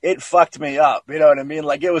 Like, it fucked me up, you know what I mean?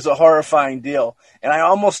 Like, it was a horrifying deal. And I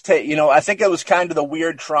almost I think it was kind of the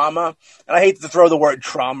weird trauma, and I hate to throw the word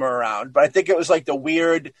trauma around, but I think it was like the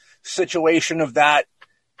weird situation of that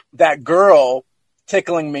girl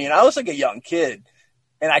tickling me, and I was like a young kid,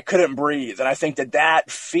 and I couldn't breathe. And I think that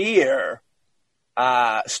fear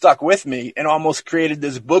stuck with me and almost created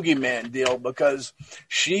this boogeyman deal because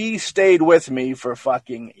she stayed with me for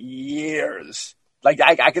fucking years. Like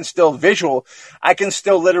I can still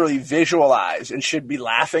literally visualize and should be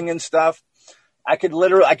laughing and stuff. I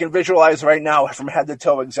can visualize right now from head to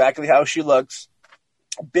toe exactly how she looks.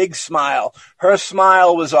 Big smile. Her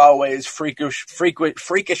smile was always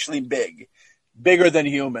freakishly big, bigger than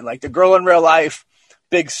human. Like the girl in real life,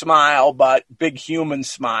 big smile, but big human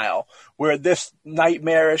smile. Where this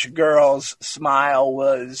nightmarish girl's smile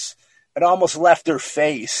it almost left her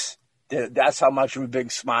face. That's how much of a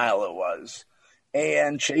big smile it was.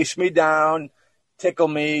 And chase me down, tickle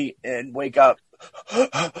me, and wake up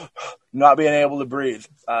not being able to breathe.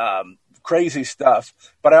 Crazy stuff.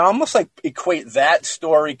 But I almost like equate that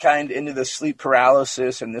story kind of into the sleep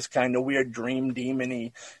paralysis and this kind of weird dream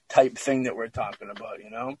demon-y type thing that we're talking about, you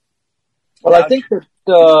know? Well, I think that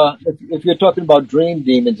if you're talking about dream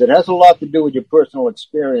demons, it has a lot to do with your personal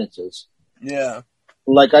experiences. Yeah.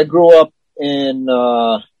 Like I grew up in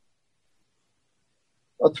a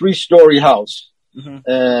 3-story house. Mm-hmm.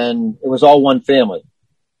 And it was all one family.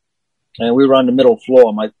 And we were on the middle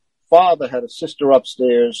floor. My father had a sister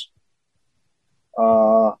upstairs,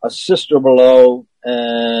 a sister below,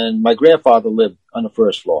 and my grandfather lived on the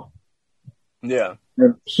first floor. Yeah.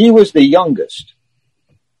 And he was the youngest.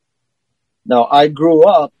 Now, I grew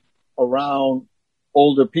up around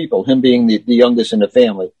older people, him being the youngest in the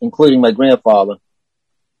family, including my grandfather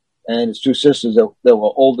and his 2 sisters that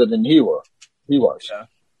were older than he was. Yeah.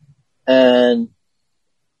 And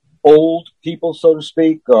old people, so to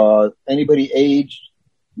speak, anybody aged,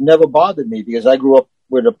 never bothered me because I grew up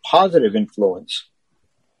with a positive influence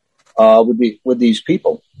with these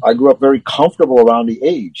people. I grew up very comfortable around the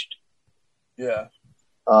aged. Yeah.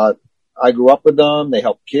 I grew up with them. They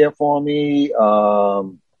helped care for me.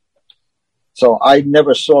 So I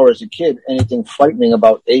never saw as a kid anything frightening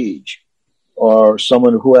about age or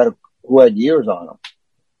someone who had years on them.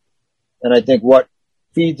 And I think what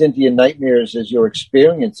feeds into your nightmares is your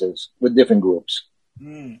experiences with different groups.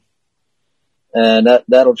 Mm. And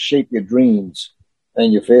that'll shape your dreams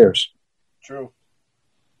and your fears. True.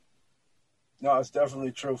 No, it's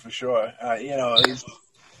definitely true for sure.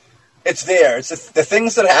 It's there. It's the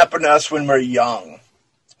things that happen to us when we're young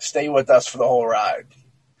stay with us for the whole ride.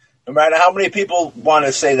 No matter how many people want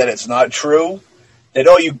to say that it's not true, that,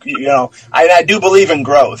 I do believe in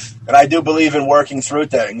growth and I do believe in working through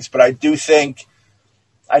things, but I do think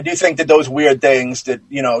that those weird things that,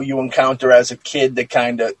 you encounter as a kid that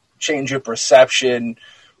kind of change your perception,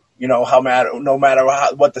 no matter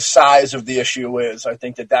what the size of the issue is, I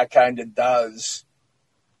think that kind of does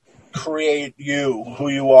create you, who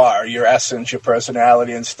you are, your essence, your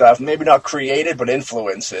personality and stuff. Maybe not create it, but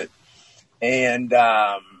influence it. and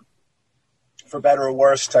for better or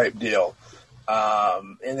worse type deal.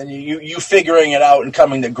 And then you figuring it out and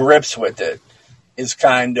coming to grips with it is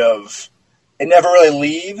kind of, it never really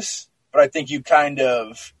leaves, but I think you get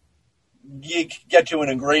to an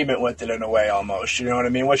agreement with it in a way almost. You know what I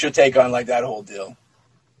mean? What's your take on like that whole deal?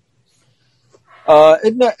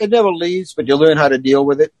 It never leaves, but you learn how to deal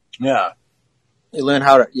with it. Yeah. You learn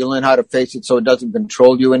how to face it so it doesn't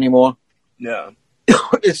control you anymore. Yeah.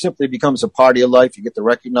 It simply becomes a part of your life. You get to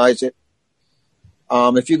recognize it.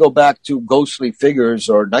 If you go back to ghostly figures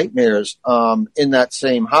or nightmares in that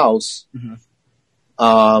same house,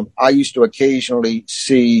 I used to occasionally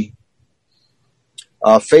see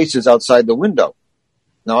faces outside the window.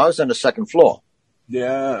 Now, I was on the second floor.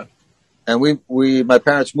 Yeah. And my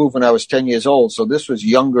parents moved when I was 10 years old, so this was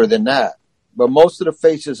younger than that. But most of the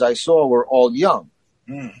faces I saw were all young.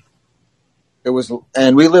 Mm.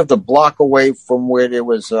 And we lived a block away from where there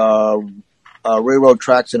was railroad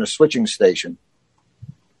tracks and a switching station.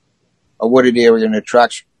 A wooded area, and the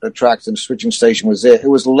tracks and the switching station was there. It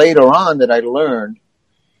was later on that I learned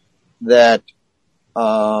that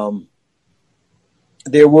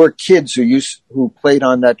there were kids who played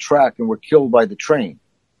on that track and were killed by the train.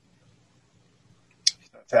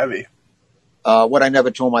 That's heavy. What I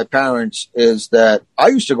never told my parents is that I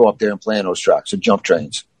used to go up there and play on those tracks and jump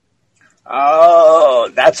trains.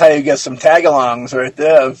 Oh, that's how you get some tag-alongs right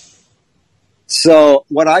there. So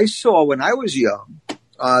what I saw when I was young,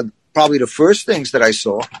 probably the first things that I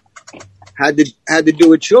saw had to do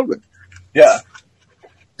with children. Yeah.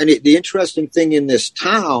 And the interesting thing in this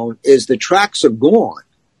town is the tracks are gone.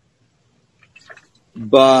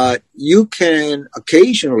 But you can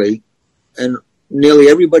occasionally, and nearly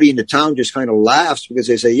everybody in the town just kind of laughs because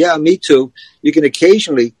they say, yeah, me too. You can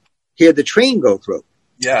occasionally hear the train go through.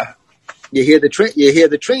 Yeah. You hear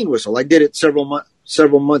the train whistle. I did it several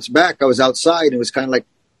months back. I was outside and it was kind of like,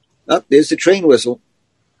 oh, there's the train whistle.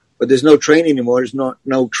 But there's no train anymore. There's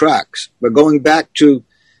no tracks. But going back to,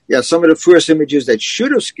 some of the first images that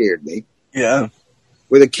should have scared me,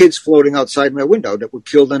 were the kids floating outside my window that were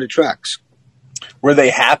killed on the tracks. Were they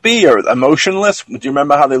happy or emotionless? Do you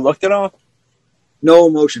remember how they looked at all? No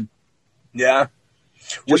emotion. Yeah.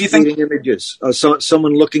 What do you think? Images.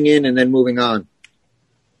 Someone looking in and then moving on.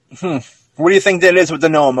 What do you think that is with the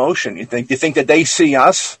no emotion? Do you think that they see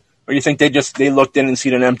us, or do you think they looked in and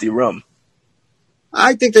seen an empty room?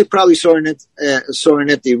 I think they probably saw an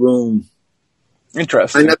empty room.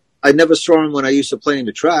 Interesting. I never saw them when I used to play in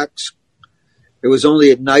the tracks. It was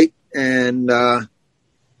only at night and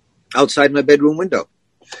outside my bedroom window.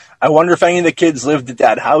 I wonder if any of the kids lived at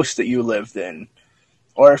that house that you lived in,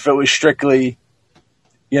 or if it was strictly,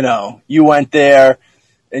 you went there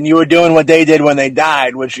and you were doing what they did when they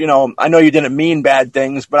died, which, I know you didn't mean bad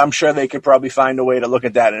things, but I'm sure they could probably find a way to look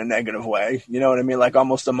at that in a negative way. You know what I mean? Like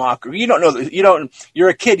almost a mockery. You don't know, you're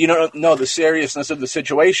a kid, you don't know the seriousness of the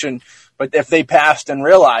situation, but if they passed and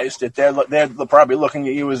realized it, they're probably looking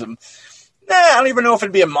at you as I don't even know if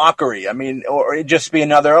it'd be a mockery. I mean, or it'd just be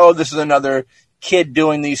this is another kid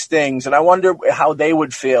doing these things. And I wonder how they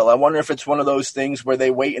would feel. I wonder if it's one of those things where they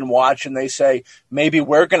wait and watch and they say, maybe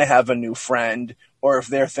we're going to have a new friend. Or if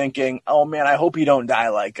they're thinking, oh man, I hope you don't die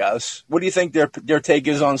like us. What do you think their take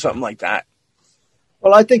is on something like that?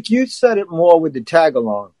 Well, I think you said it more with the tag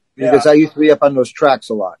along because I used to be up on those tracks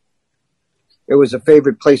a lot. It was a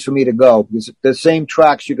favorite place for me to go because the same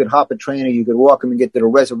tracks you could hop a train or you could walk them and get to the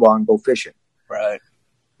reservoir and go fishing. Right.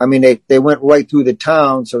 I mean, they went right through the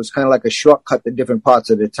town, so it's kind of like a shortcut to different parts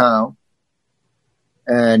of the town.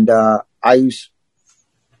 And I used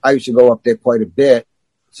to go up there quite a bit.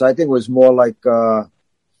 So I think it was more like,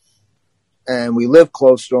 and we lived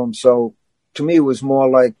close to them. So to me, it was more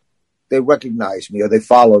like they recognized me or they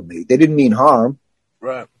followed me. They didn't mean harm.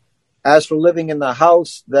 Right. As for living in the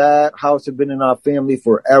house, that house had been in our family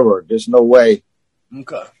forever. There's no way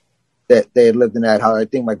that they had lived in that house. I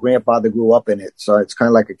think my grandfather grew up in it. So it's kind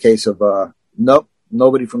of like a case of, nope,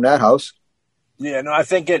 nobody from that house. Yeah, no,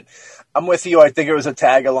 I'm with you. I think it was a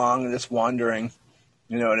tag along and just wandering.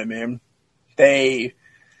 You know what I mean?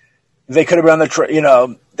 They could have been on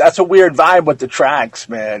the that's a weird vibe with the tracks,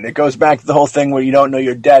 man. It goes back to the whole thing where you don't know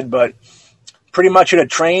you're dead, but pretty much in a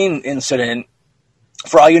train incident,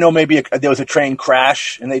 for all you know, maybe there was a train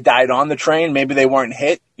crash and they died on the train. Maybe they weren't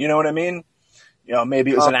hit. You know what I mean?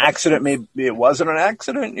 Maybe it was an accident. Maybe it wasn't an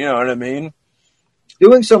accident. You know what I mean?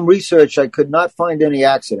 Doing some research, I could not find any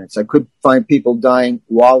accidents. I could find people dying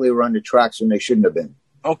while they were on the tracks when they shouldn't have been.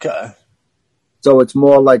 Okay. So it's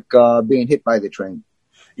more like being hit by the train.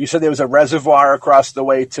 You said there was a reservoir across the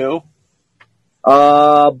way, too?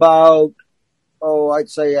 About, I'd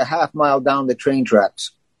say a half mile down the train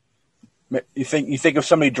tracks. You think if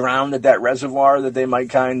somebody drowned at that reservoir that they might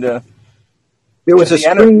kind of... There was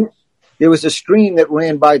a stream that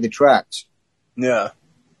ran by the tracks. Yeah.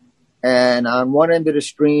 And on one end of the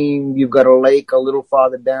stream, you've got a lake. A little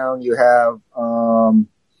farther down, you have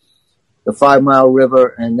the 5 Mile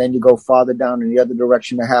River. And then you go farther down in the other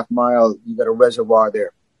direction, a half mile, you got a reservoir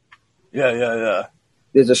there. Yeah.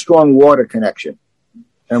 There's a strong water connection.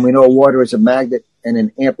 And we know water is a magnet and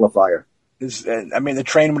an amplifier. The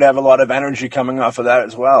train would have a lot of energy coming off of that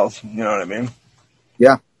as well. You know what I mean?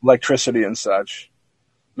 Yeah. Electricity and such.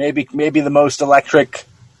 Maybe the most electric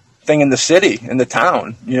thing in the city, in the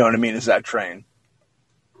town, you know what I mean, is that train.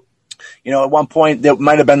 At one point, that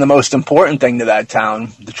might have been the most important thing to that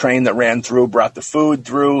town. The train that ran through, brought the food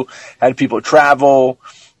through, had people travel,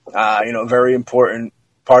 very important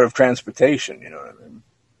part of transportation, you know what I mean?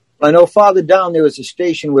 I know farther down there was a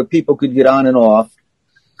station where people could get on and off.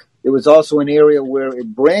 There was also an area where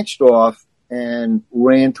it branched off and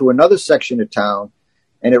ran to another section of town,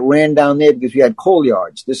 and it ran down there because we had coal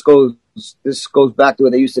yards. This goes back to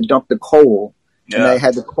where they used to dump the coal, and they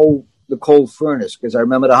had the coal furnace. Because I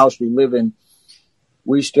remember the house we live in,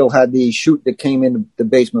 we still had the chute that came in the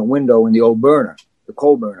basement window in the old burner, the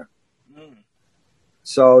coal burner. Mm.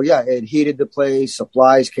 So yeah, it heated the place.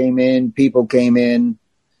 Supplies came in, people came in.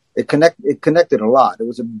 It connected a lot. It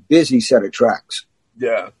was a busy set of tracks.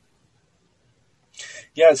 Yeah.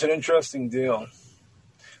 Yeah, it's an interesting deal.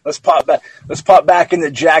 Let's pop back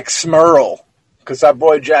into Jack Smurl, because our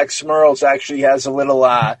boy Jack Smurls actually has a little.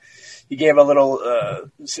 He gave a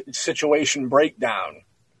little situation breakdown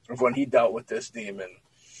of when he dealt with this demon.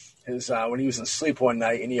 When he was asleep one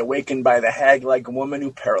night and he awakened by the hag-like woman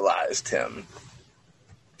who paralyzed him.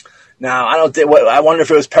 Now I wonder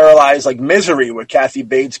if it was paralyzed like Misery, where Kathy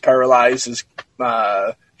Bates paralyzes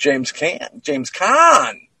James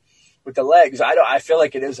Caan with the legs. I feel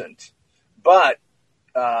like it isn't, but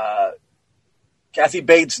Kathy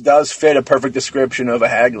Bates does fit a perfect description of a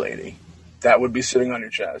hag lady that would be sitting on your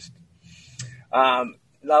chest. Now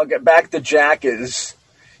I'll get back to Jack.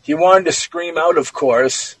 He wanted to scream out, of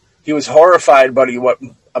course. He was horrified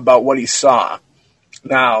about what he saw.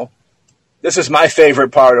 Now, this is my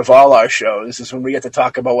favorite part of all our shows, is when we get to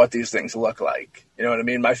talk about what these things look like. You know what I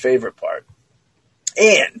mean? My favorite part.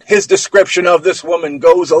 And his description of this woman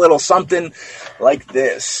goes a little something like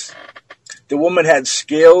this. The woman had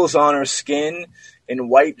scales on her skin and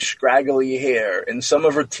white, scraggly hair, and some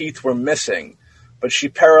of her teeth were missing, but she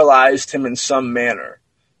paralyzed him in some manner.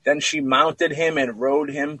 Then she mounted him and rode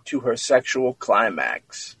him to her sexual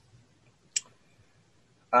climax.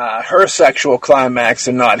 Her sexual climax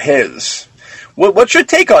and not his. What's your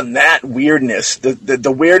take on that weirdness?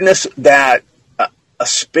 The weirdness that a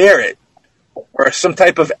spirit or some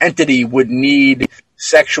type of entity would need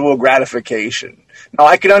sexual gratification. Now,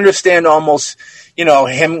 I can understand almost,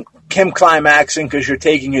 him climaxing because you're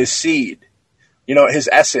taking his seed, his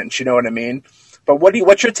essence, you know what I mean? But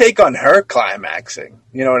what's your take on her climaxing?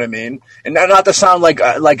 You know what I mean? And not to sound like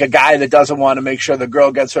a guy that doesn't want to make sure the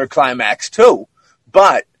girl gets her climax too,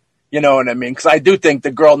 but you know what I mean? Because I do think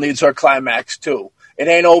the girl needs her climax too. It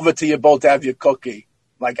ain't over till you both have your cookie,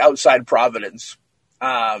 like outside Providence.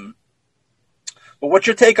 But what's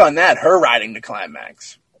your take on that? Her riding the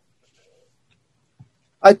climax?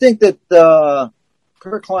 I think that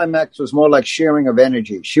her climax was more like sharing of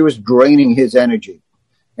energy. She was draining his energy,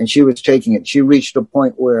 and she was taking it. She reached a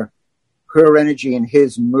point where her energy and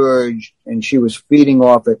his merged, and she was feeding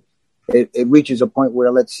off it. It reaches a point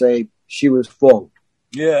where, let's say, she was full.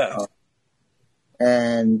 Yeah.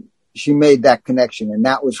 And she made that connection, and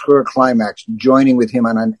that was her climax, joining with him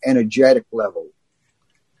on an energetic level.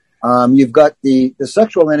 You've got the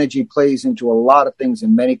sexual energy plays into a lot of things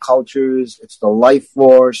in many cultures. It's the life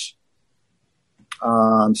force.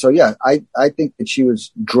 So yeah, I think that she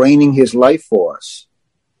was draining his life force,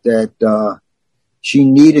 that she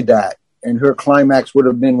needed that. And her climax would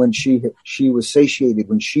have been when she was satiated,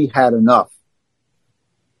 when she had enough,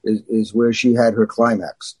 is where she had her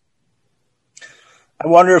climax. I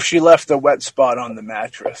wonder if she left a wet spot on the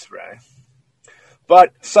mattress, Ray.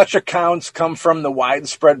 But such accounts come from the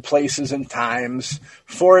widespread places and times.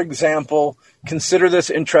 For example, consider this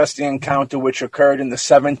interesting encounter which occurred in the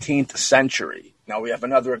 17th century. Now we have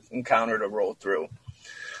another encounter to roll through.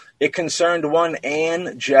 It concerned one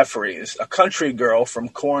Anne Jeffreys, a country girl from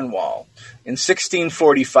Cornwall. In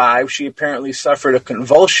 1645, she apparently suffered a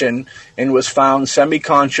convulsion and was found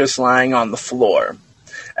semi-conscious lying on the floor.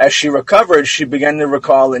 As she recovered, she began to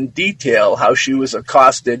recall in detail how she was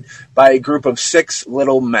accosted by a group of 6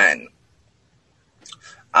 little men.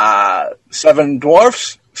 7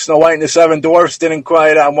 dwarfs? Snow White and the 7 dwarfs didn't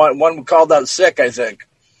quite... one called out sick, I think.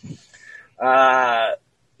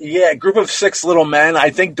 Yeah, group of 6 little men. I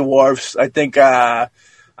think dwarfs. I think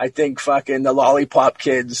fucking the Lollipop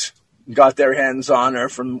Kids got their hands on her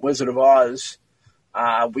from Wizard of Oz.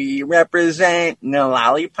 We represent the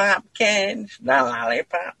Lollipop Kids, the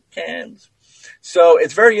Lollipop Kids. So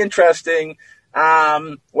it's very interesting.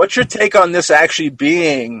 What's your take on this actually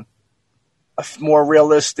being a more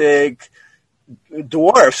realistic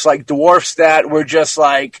dwarfs, like dwarfs that were just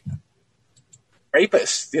like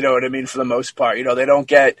rapists, you know what I mean, for the most part? You know, they don't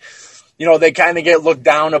get, you know, they kind of get looked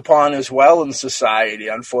down upon as well in society,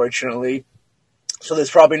 unfortunately. So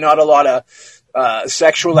there's probably not a lot of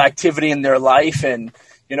sexual activity in their life, and,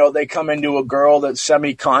 you know, they come into a girl that's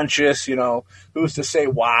semi-conscious, you know, who's to say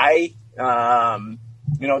why?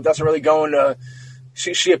 You know, it doesn't really go into,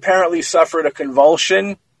 she apparently suffered a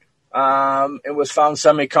convulsion, and was found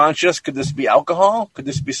semi-conscious. Could this be alcohol? Could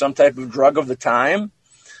this be some type of drug of the time?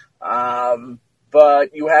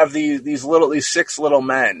 But you have these 6 little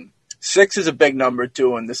men. 6 is a big number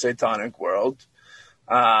too in the Satanic world.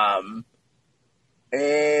 And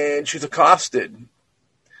she's accosted.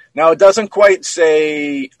 Now, it doesn't quite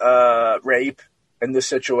say rape in this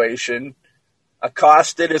situation.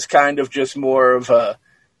 Accosted is kind of just more of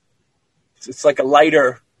it's like a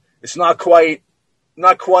lighter. It's not quite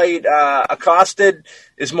accosted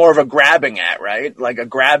is more of a grabbing at, right? Like a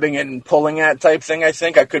grabbing and pulling at type thing, I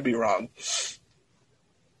think. I could be wrong.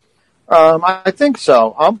 I think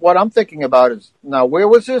so. What I'm thinking about is, now, where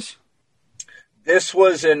was this? This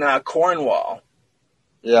was in Cornwall.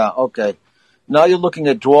 Yeah, okay. Now you're looking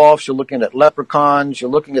at dwarfs, you're looking at leprechauns, you're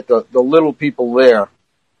looking at the little people there,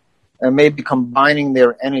 and maybe combining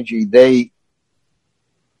their energy, they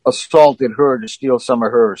assaulted her to steal some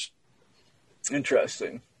of hers.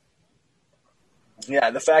 Interesting.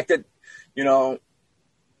 Yeah, the fact that, you know,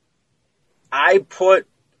 I put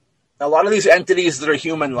a lot of these entities that are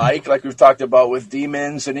human-like we've talked about with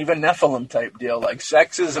demons and even Nephilim type deal, like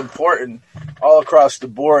sex is important all across the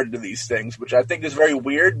board to these things, which I think is very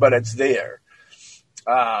weird, but it's there.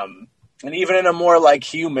 And even in a more like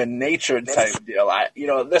human nature type deal,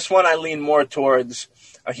 this one I lean more towards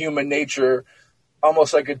a human nature,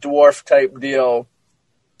 almost like a dwarf type deal,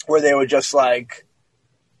 where they were just like,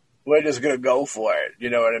 we're just going to go for it. You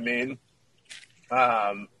know what I mean?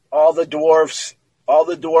 All the dwarfs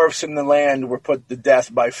in the land were put to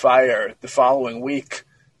death by fire the following week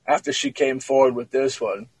after she came forward with this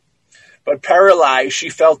one. But paralyzed, she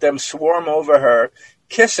felt them swarm over her,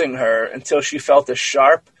 kissing her until she felt a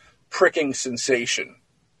sharp, pricking sensation.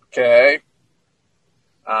 Okay?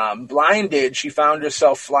 Blinded, she found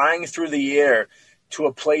herself flying through the air to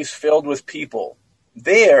a place filled with people.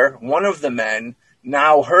 There, one of the men,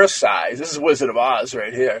 now her size, this is Wizard of Oz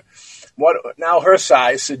right here, now her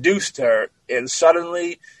size seduced her, and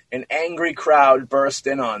suddenly an angry crowd burst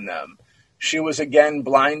in on them. She was again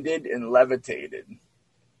blinded and levitated.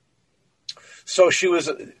 So she was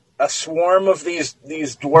a swarm of these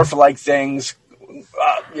dwarf-like things.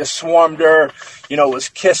 You swarmed her, was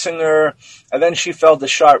kissing her, and then she felt a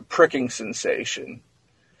sharp pricking sensation,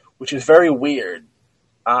 which is very weird.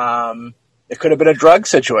 It could have been a drug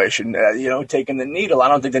situation, taking the needle. I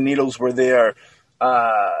don't think the needles were there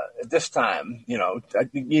at this time.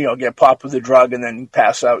 Get popped with a drug and then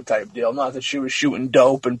pass out type deal. Not that she was shooting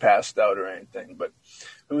dope and passed out or anything, but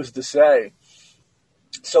who's to say?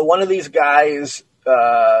 So one of these guys,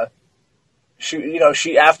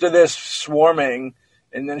 she after this swarming,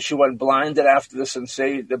 and then she went blinded after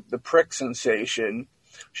the prick sensation.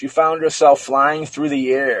 She found herself flying through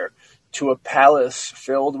the air to a palace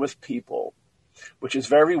filled with people, which is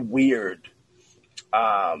very weird.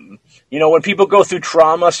 When people go through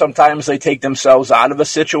trauma, sometimes they take themselves out of a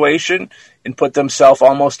situation and put themselves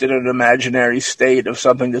almost in an imaginary state of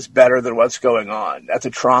something that's better than what's going on. That's a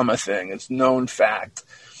trauma thing. It's known fact.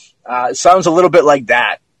 It sounds a little bit like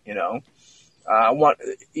that, either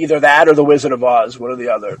that or the Wizard of Oz, one or the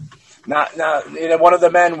other. One of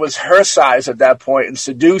the men was her size at that point and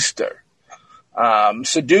seduced her.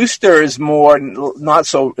 Seduced her is more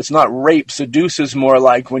it's not rape. Seduce is more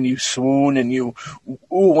like when you swoon and you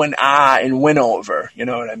ooh and ah and win over. You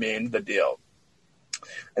know what I mean? The deal.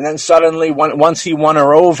 And then suddenly, once he won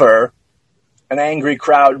her over, an angry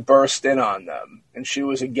crowd burst in on them, and she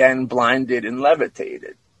was again blinded and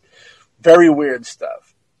levitated. Very weird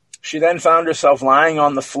stuff. She then found herself lying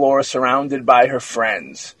on the floor surrounded by her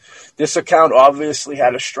friends. This account obviously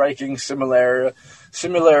had a striking similar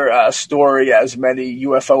story as many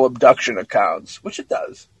UFO abduction accounts, which it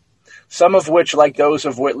does. Some of which, like those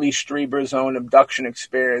of Whitley Strieber's own abduction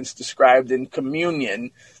experience described in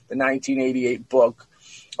Communion, the 1988 book,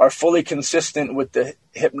 are fully consistent with the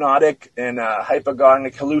hypnotic and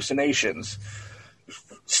hypnagogic hallucinations.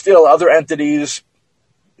 Still, other entities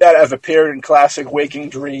that have appeared in classic waking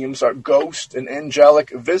dreams are ghost and angelic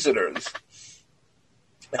visitors.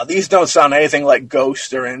 Now, these don't sound anything like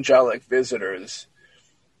ghosts or angelic visitors.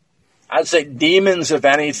 I'd say demons, if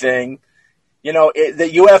anything. You know, the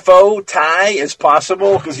UFO tie is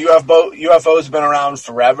possible because UFO's been around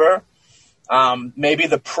forever. Maybe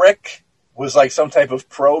the prick was like some type of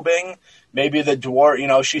probing. Maybe the dwarf, you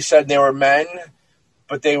know, she said they were men,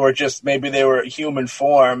 but maybe they were human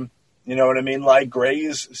form. You know what I mean? Like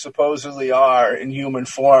Greys supposedly are in human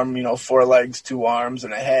form, you know, 4 legs, 2 arms,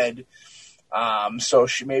 and a head. So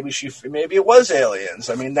maybe it was aliens.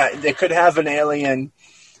 I mean, that they could have an alien.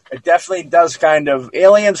 It definitely does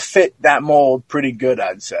aliens fit that mold pretty good,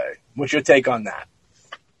 I'd say. What's your take on that?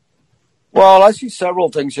 Well, I see several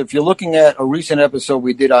things. If you're looking at a recent episode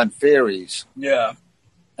we did on fairies. Yeah.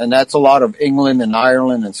 And that's a lot of England and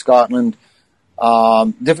Ireland and Scotland,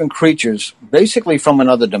 different creatures, basically from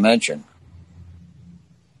another dimension.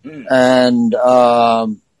 And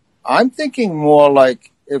I'm thinking more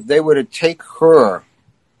like if they were to take her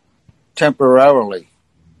temporarily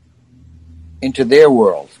into their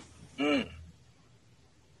world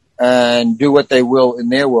and do what they will in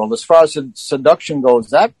their world. As far as seduction goes,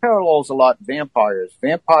 that parallels a lot vampires.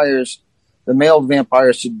 The male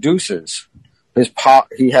vampire seduces.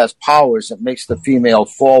 He has powers that makes the female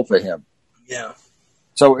fall for him. Yeah.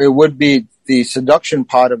 So it would be the seduction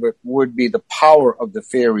part of it would be the power of the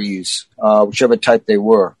fairies, whichever type they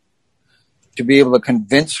were, to be able to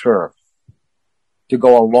convince her to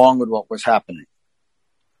go along with what was happening.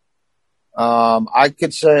 I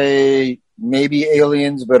could say maybe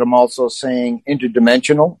aliens, but I'm also saying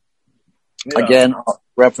interdimensional. Yeah. Again,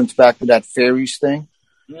 reference back to that fairies thing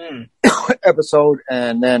episode,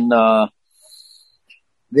 and then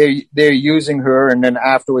they're using her, and then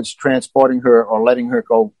afterwards transporting her or letting her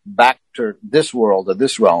go back to this world or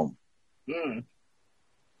this realm. They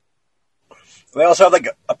also have like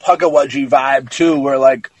a Puggawudgie vibe too, where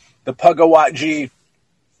like the Puggawudgie,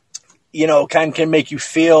 you know, can make you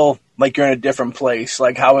feel like you're in a different place,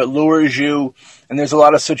 like how it lures you. And there's a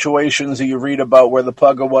lot of situations that you read about where the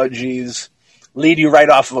Puggawudgies lead you right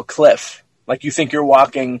off of a cliff. Like you think you're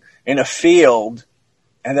walking in a field,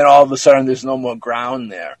 and then all of a sudden there's no more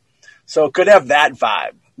ground there. So it could have that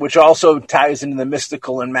vibe, which also ties into the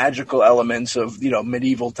mystical and magical elements of, you know,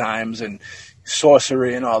 medieval times and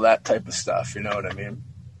sorcery and all that type of stuff. You know what I mean?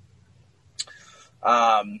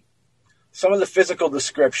 Some of the physical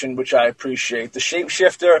description, which I appreciate. The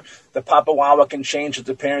shapeshifter, the Papawawa, can change its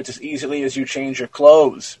appearance as easily as you change your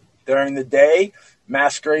clothes. During the day,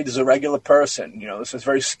 masquerades as a regular person. You know, this is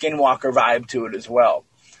very Skinwalker vibe to it as well.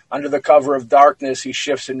 Under the cover of darkness, he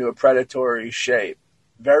shifts into a predatory shape.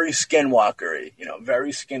 Very Skinwalker-y, you know,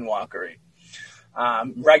 very Skinwalker-y.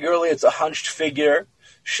 Regularly, it's a hunched figure,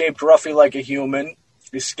 shaped roughly like a human.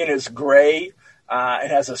 His skin is gray.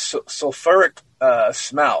 It has a sulfuric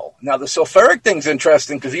smell. Now, the sulfuric thing's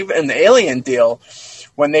interesting because even in the alien deal,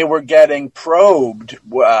 when they were getting probed,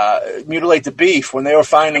 Mutilate the Beef, when they were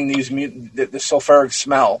finding the sulfuric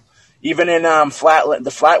smell, even in the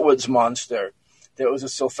Flatwoods Monster, there was a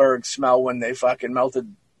sulfuric smell when they fucking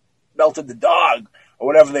melted the dog or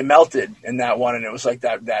whatever they melted in that one, and it was like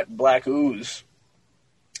that black ooze.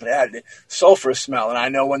 It had sulfur smell, and I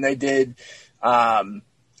know when they did,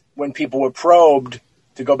 when people were probed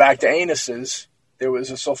to go back to anuses, there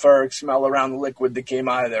was a sulfuric smell around the liquid that came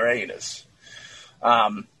out of their anus.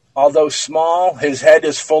 Although small, his head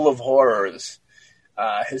is full of horrors.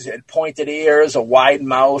 His had pointed ears, a wide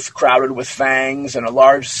mouth crowded with fangs, and a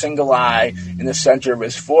large single eye in the center of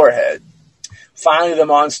his forehead. Finally, the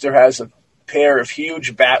monster has a pair of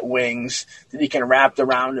huge bat wings that he can wrap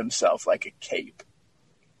around himself like a cape.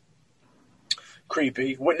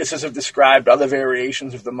 Creepy. Witnesses have described other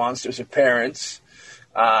variations of the monster's appearance.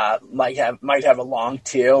 Might have a long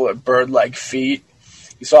tail or bird-like feet.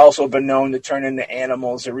 He's also been known to turn into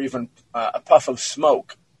animals or even a puff of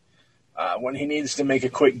smoke when he needs to make a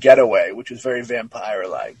quick getaway, which is very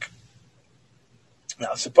vampire-like.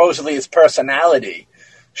 Now, supposedly his personality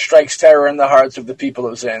strikes terror in the hearts of the people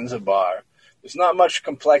of Zanzibar. There's not much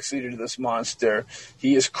complexity to this monster.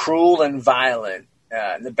 He is cruel and violent.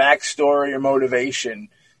 The backstory or motivation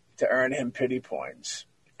to earn him pity points.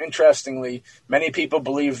 Interestingly, many people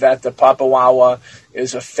believe that the Papawawa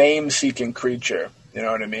is a fame-seeking creature. You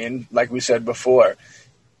know what I mean? Like we said before,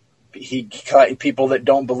 people that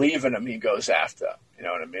don't believe in him, he goes after. You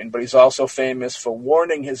know what I mean? But he's also famous for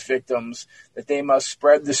warning his victims that they must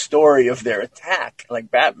spread the story of their attack, like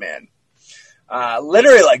Batman.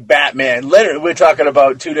 Literally like Batman. Literally, we're talking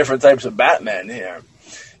about two different types of Batman here.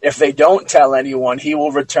 If they don't tell anyone, he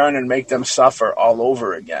will return and make them suffer all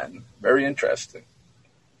over again. Very interesting.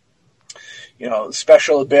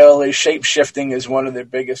 Special ability, shape-shifting is one of their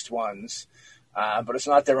biggest ones. But it's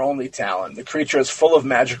not their only talent. The creature is full of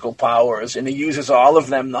magical powers, and he uses all of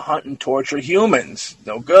them to hunt and torture humans.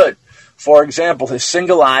 No good. For example, his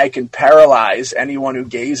single eye can paralyze anyone who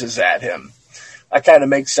gazes at him. That kind of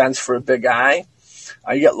makes sense for a big eye.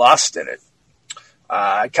 You get lost in it.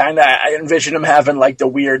 I envision him having like the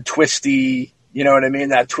weird twisty, you know what I mean?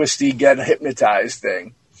 That twisty get hypnotized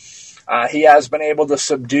thing. He has been able to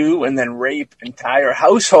subdue and then rape entire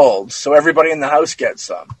households, so everybody in the house gets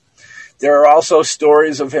some. There are also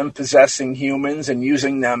stories of him possessing humans and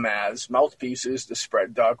using them as mouthpieces to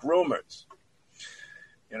spread dark rumors.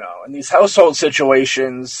 In these household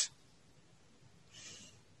situations,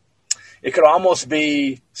 it could almost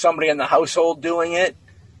be somebody in the household doing it,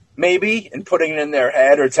 maybe, and putting it in their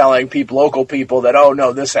head or telling local people that, oh,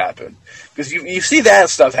 no, this happened. Because you see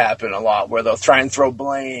that stuff happen a lot where they'll try and throw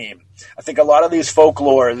blame. I think a lot of these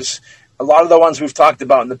folklores, a lot of the ones we've talked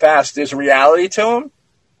about in the past, there's reality to them.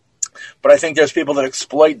 But I think there's people that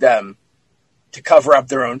exploit them to cover up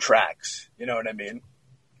their own tracks. You know what I mean?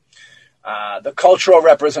 The cultural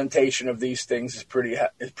representation of these things is pretty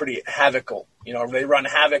havocal. They run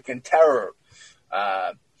havoc and terror.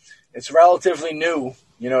 It's relatively new.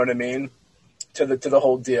 You know what I mean? To the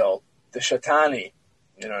whole deal. The Shaitani.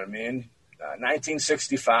 You know what I mean?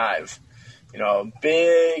 1965.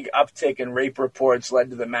 Big uptick in rape reports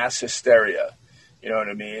led to the mass hysteria. You know what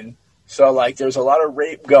I mean? So, there's a lot of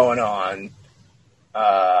rape going on,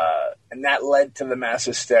 and that led to the mass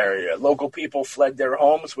hysteria. Local people fled their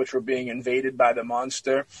homes, which were being invaded by the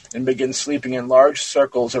monster, and began sleeping in large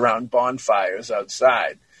circles around bonfires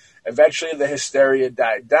outside. Eventually, the hysteria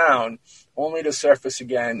died down, only to surface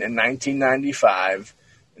again in 1995,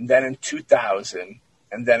 and then in 2000,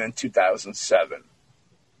 and then in 2007.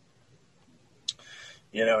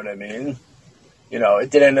 You know what I mean?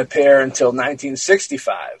 It didn't appear until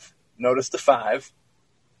 1965. Notice the 5.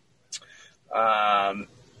 And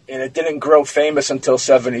it didn't grow famous until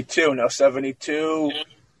 72. Now, 72,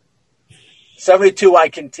 I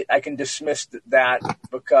can dismiss that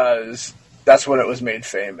because that's when it was made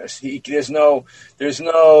famous. There's no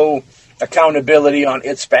accountability on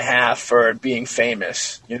its behalf for it being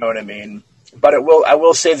famous. You know what I mean? But I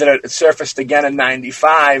will say that it surfaced again in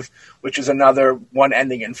 95, which is another one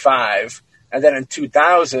ending in 5. And then in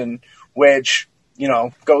 2000, which,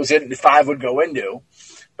 goes in, 5 would go into.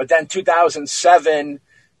 But then 2007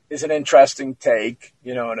 is an interesting take,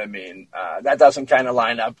 you know what I mean? That doesn't kind of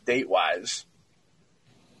line up date-wise.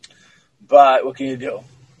 But what can you do?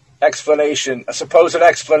 A supposed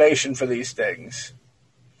explanation for these things.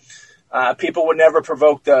 People would never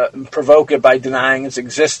provoke it by denying its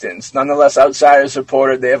existence. Nonetheless, outsiders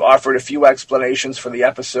reported they have offered a few explanations for the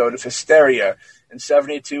episode of hysteria in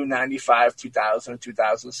 72, 95, 2000, and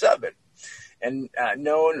 2007. And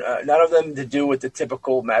none of them to do with the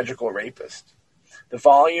typical magical rapist. The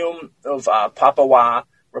volume of Papawa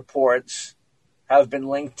reports have been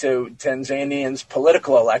linked to Tanzanians'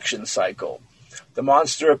 political election cycle. The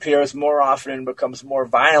monster appears more often and becomes more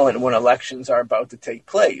violent when elections are about to take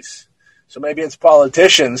place. So maybe it's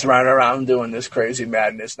politicians running around doing this crazy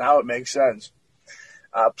madness. Now it makes sense.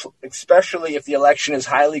 Especially if the election is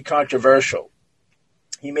highly controversial.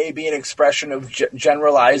 He may be an expression of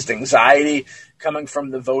generalized anxiety coming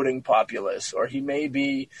from the voting populace, or he may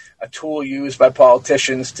be a tool used by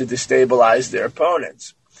politicians to destabilize their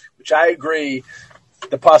opponents, which I agree,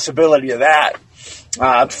 the possibility of that.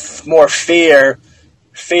 More fear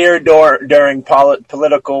during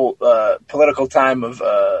political time of,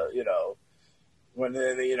 when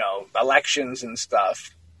elections and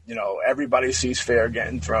stuff, everybody sees fear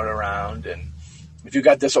getting thrown around. And if you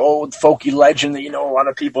got this old folky legend that, a lot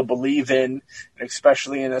of people believe in,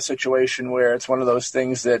 especially in a situation where it's one of those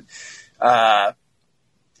things that,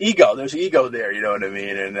 there's ego there, you know what I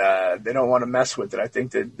mean? And, they don't want to mess with it. I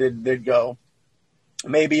think that they'd go,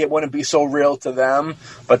 maybe it wouldn't be so real to them,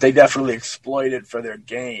 but they definitely exploit it for their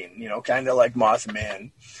gain, kind of like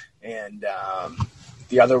Mothman. And,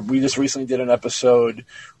 we just recently did an episode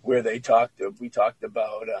where we talked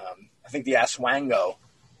about, I think the Aswango.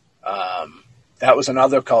 That was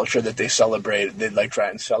another culture that they celebrated. They'd try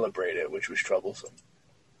and celebrate it, which was troublesome.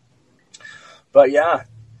 But yeah,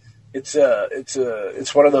 it's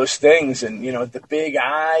one of those things. And, the big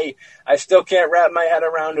eye, I still can't wrap my head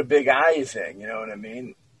around a big eye thing. You know what I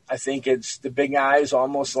mean? I think the big eye is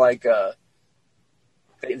almost like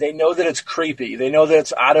they know that it's creepy. They know that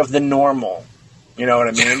it's out of the normal. You know what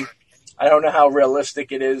I mean? I don't know how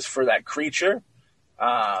realistic it is for that creature.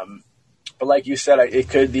 But like you said,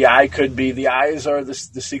 the eyes are the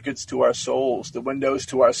secrets to our souls, the windows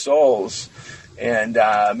to our souls. And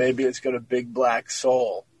maybe it's got a big black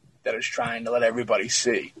soul that is trying to let everybody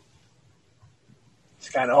see. It's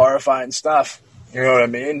kind of horrifying stuff. You know what I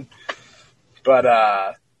mean?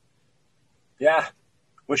 But, yeah.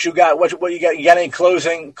 What you got? What you got? You got any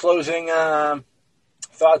closing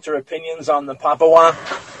thoughts or opinions on the Papawa?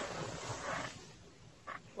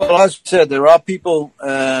 Well, as I said, there are people,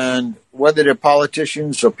 and whether they're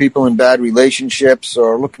politicians or people in bad relationships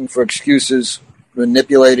or looking for excuses,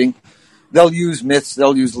 manipulating, they'll use myths,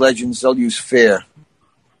 they'll use legends, they'll use fear.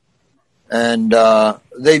 And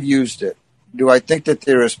they've used it. Do I think that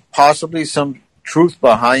there is possibly some truth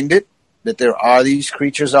behind it, that there are these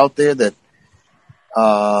creatures out there that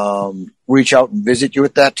reach out and visit you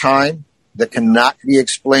at that time that cannot be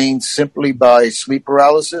explained simply by sleep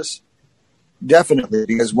paralysis? Definitely,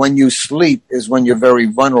 because when you sleep is when you're very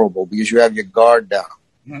vulnerable because you have your guard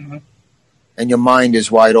down and your mind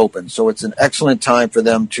is wide open. So it's an excellent time for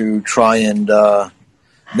them to try and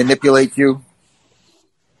manipulate you,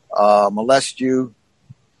 molest you,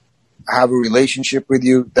 have a relationship with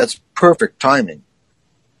you. That's perfect timing.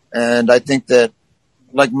 And I think that,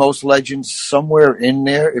 like most legends, somewhere in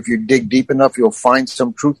there, if you dig deep enough, you'll find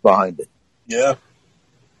some truth behind it. Yeah.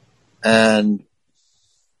 And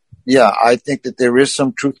yeah, I think that there is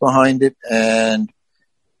some truth behind it. And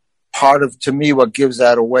part of, to me, what gives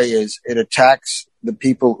that away is it attacks the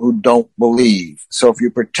people who don't believe. So if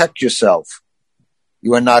you protect yourself,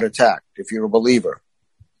 you are not attacked if you're a believer.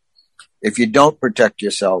 If you don't protect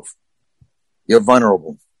yourself, you're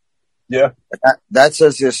vulnerable. Yeah. That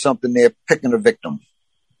says there's something there picking a victim.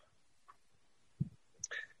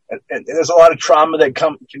 And there's a lot of trauma that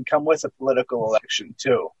can come with a political election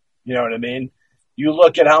too. You know what I mean? You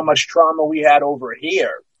look at how much trauma we had over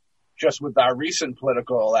here, just with our recent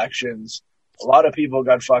political elections. A lot of people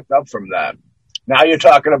got fucked up from that. Now you're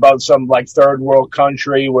talking about some like third world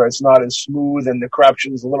country where it's not as smooth and the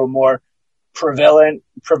corruption's a little more prevalent,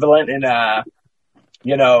 and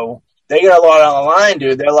you know, they got a lot on the line,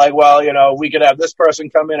 dude. They're like, well, you know, we could have this person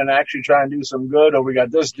come in and actually try and do some good, or we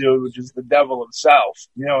got this dude, which is the devil himself.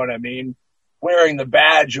 You know what I mean? Wearing the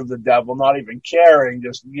badge of the devil, not even caring,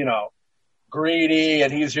 just, you know, greedy,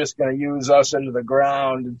 and he's just going to use us into the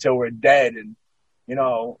ground until we're dead. And, you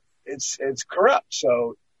know, it's corrupt.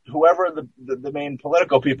 So whoever the main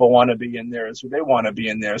political people want to be in there is who they want to be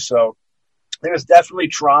in there. So there's definitely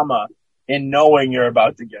trauma in knowing you're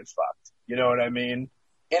about to get fucked. You know what I mean?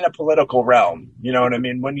 In a political realm, you know what I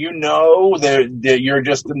mean? When you know that you're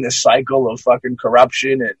just in this cycle of fucking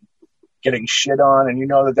corruption and getting shit on, and you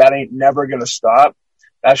know that ain't never going to stop,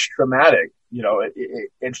 that's traumatic. You know,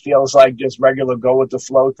 it feels like just regular go with the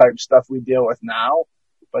flow type stuff we deal with now.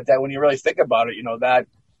 But that when you really think about it, you know,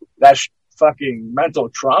 that's fucking mental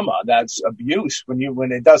trauma. That's abuse.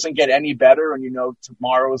 When it doesn't get any better and you know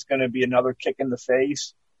tomorrow is going to be another kick in the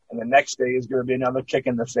face and the next day is going to be another kick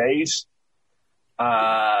in the face.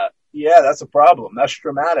 Yeah, that's a problem. That's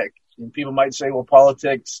traumatic. And people might say, well,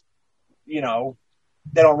 politics, you know,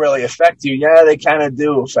 they don't really affect you. Yeah, they kind of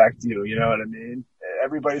do affect you. You know what I mean?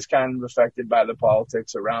 Everybody's kind of affected by the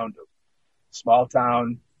politics around them. Small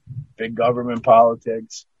town, big government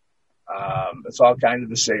politics. It's all kind of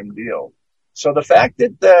the same deal. So the fact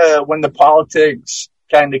that when the politics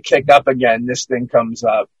kind of kick up again, this thing comes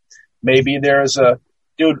up. Maybe there's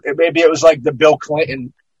maybe it was like the Bill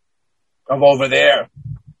Clinton of over there.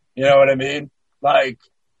 You know what I mean? Like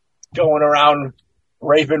going around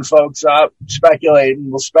raping folks up, speculating.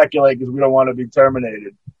 We'll speculate because we don't want to be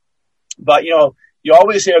terminated. But, you know, you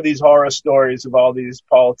always hear these horror stories of all these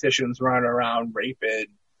politicians running around raping,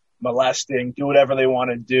 molesting, do whatever they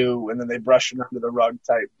want to do, and then they brush it under the rug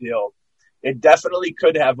type deal. It definitely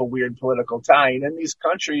could have a weird political tie. And in these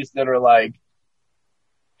countries that are like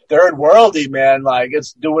third worldy, man, like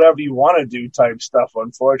it's do whatever you want to do type stuff,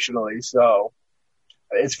 unfortunately. So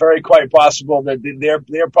it's very quite possible that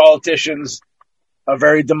their politicians are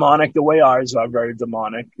very demonic the way ours are very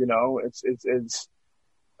demonic. You know, it's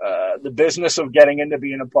the business of getting into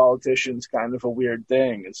being a politician is kind of a weird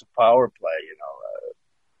thing. It's a power play, you know.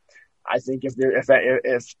 I think if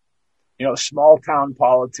you know, small town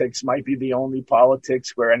politics might be the only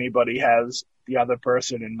politics where anybody has the other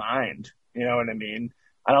person in mind. You know what I mean?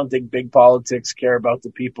 I don't think big politics care about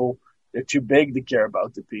the people. They're too big to care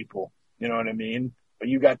about the people. You know what I mean? But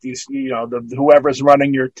you got these, you know, whoever's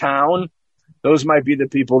running your town, those might be the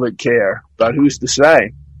people that care. But who's to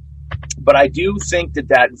say? But I do think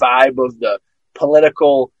that vibe of the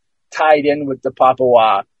political tied in with the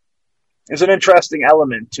Papawa is an interesting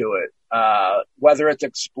element to it. Whether it's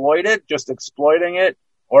exploited, just exploiting it,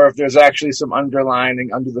 or if there's actually some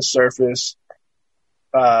underlining under the surface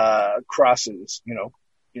crosses,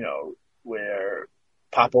 where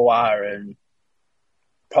Papawa and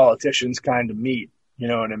politicians kind of meet, you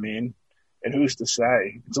know what I mean? And who's to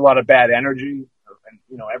say? It's a lot of bad energy,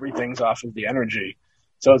 and everything's off of the energy,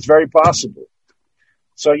 so it's very possible.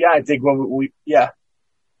 So yeah, I think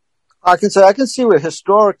I can see where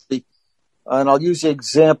historically, and I'll use the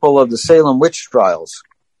example of the Salem witch trials.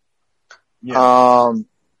 Yeah.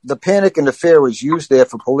 The panic and the fear was used there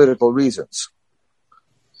for political reasons.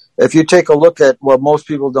 If you take a look at what most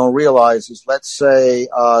people don't realize is, let's say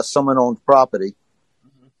someone owned property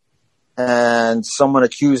and someone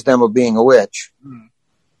accused them of being a witch and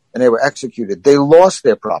they were executed. They lost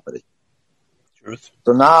their property. Truth.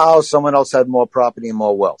 So now someone else had more property and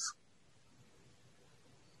more wealth.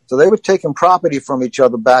 So they were taking property from each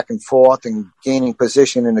other back and forth and gaining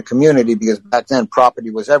position in the community, because back then property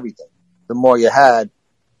was everything. The more you had,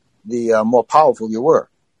 the more powerful you were.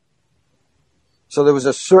 So there was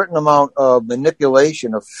a certain amount of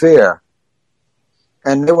manipulation, of fear,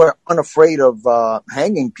 and they were unafraid of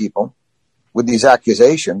hanging people with these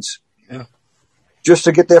accusations just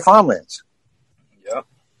to get their farmlands. Yeah.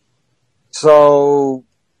 So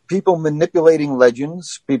people manipulating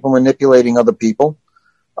legends, people manipulating other people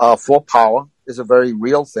for power is a very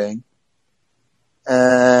real thing.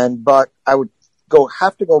 But I would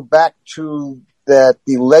have to go back to that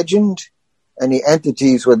the legend and the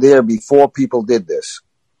entities were there before people did this.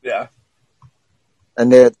 Yeah.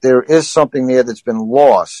 And there is something there that's been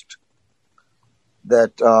lost,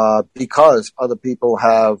 that because other people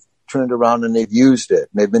have turned around and they've used it,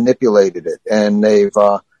 and they've manipulated it, and they've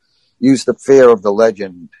used the fear of the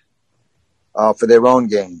legend for their own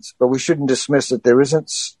gains. But we shouldn't dismiss that there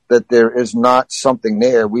is not something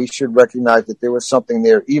there. We should recognize that there was something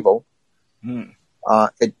there evil.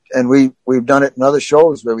 And we've done it in other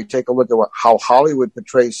shows where we take a look at how Hollywood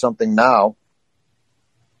portrays something now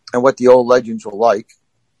and what the old legends were like,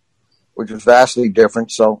 which is vastly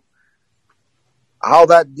different. So how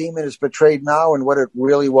that demon is portrayed now and what it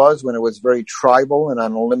really was when it was very tribal and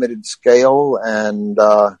on a limited scale, and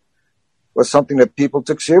was something that people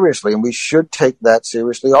took seriously, and we should take that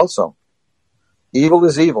seriously also. Evil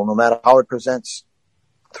is evil, no matter how it presents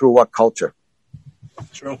through what culture.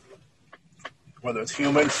 True. Whether it's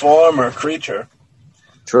human form or creature.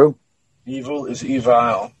 True. Evil is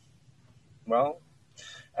evil. Well,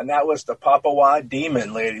 and that was the Papawa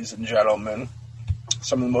demon, ladies and gentlemen.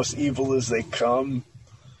 Some of the most evil as they come.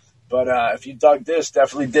 But if you dug this,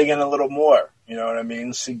 definitely dig in a little more. You know what I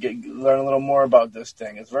mean? So learn a little more about this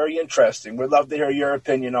thing. It's very interesting. We'd love to hear your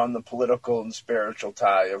opinion on the political and spiritual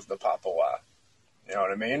tie of the Papawa. You know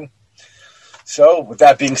what I mean? So, with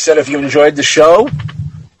that being said, if you enjoyed the show,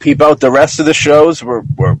 peep out the rest of the shows. We're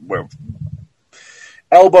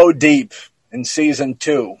elbow deep in season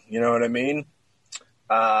 2. You know what I mean?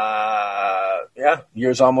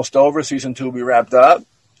 Year's almost over. Season 2 will be wrapped up.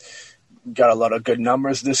 Got a lot of good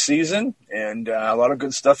numbers this season and a lot of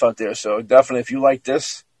good stuff out there. So definitely, if you like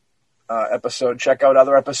this episode, check out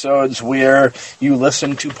other episodes where you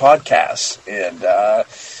listen to podcasts. And,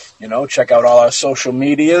 check out all our social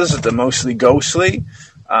medias at the Mostly Ghostly.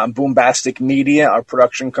 Boombastic Media, our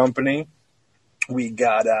production company. We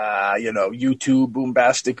got, YouTube,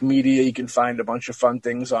 Boombastic Media. You can find a bunch of fun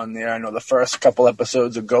things on there. I know the first couple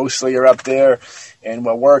episodes of Ghostly are up there, and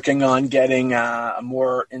we're working on getting a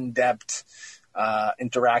more in-depth,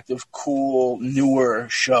 interactive, cool, newer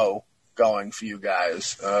show going for you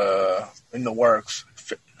guys in the works.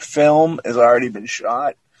 Film has already been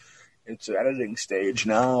shot. It's an editing stage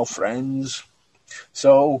now, friends.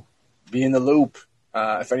 So be in the loop.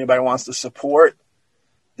 If anybody wants to support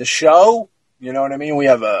the show, you know what I mean? We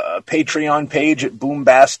have a Patreon page at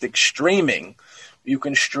Boombastic Streaming. You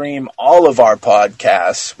can stream all of our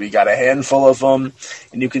podcasts. We got a handful of them,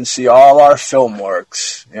 and you can see all our film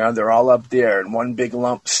works. They're all up there in one big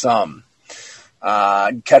lump sum.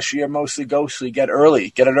 Catch your Mostly Ghostly. Get it early.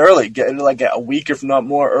 Get it like a week, if not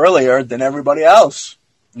more, earlier than everybody else.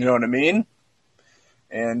 You know what I mean?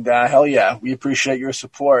 And hell yeah, we appreciate your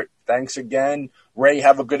support. Thanks again. Ray,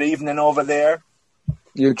 have a good evening over there.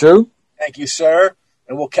 You too. Thank you, sir.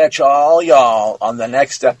 And we'll catch all y'all on the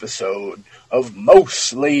next episode of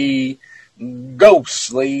Mostly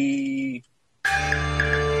Ghostly.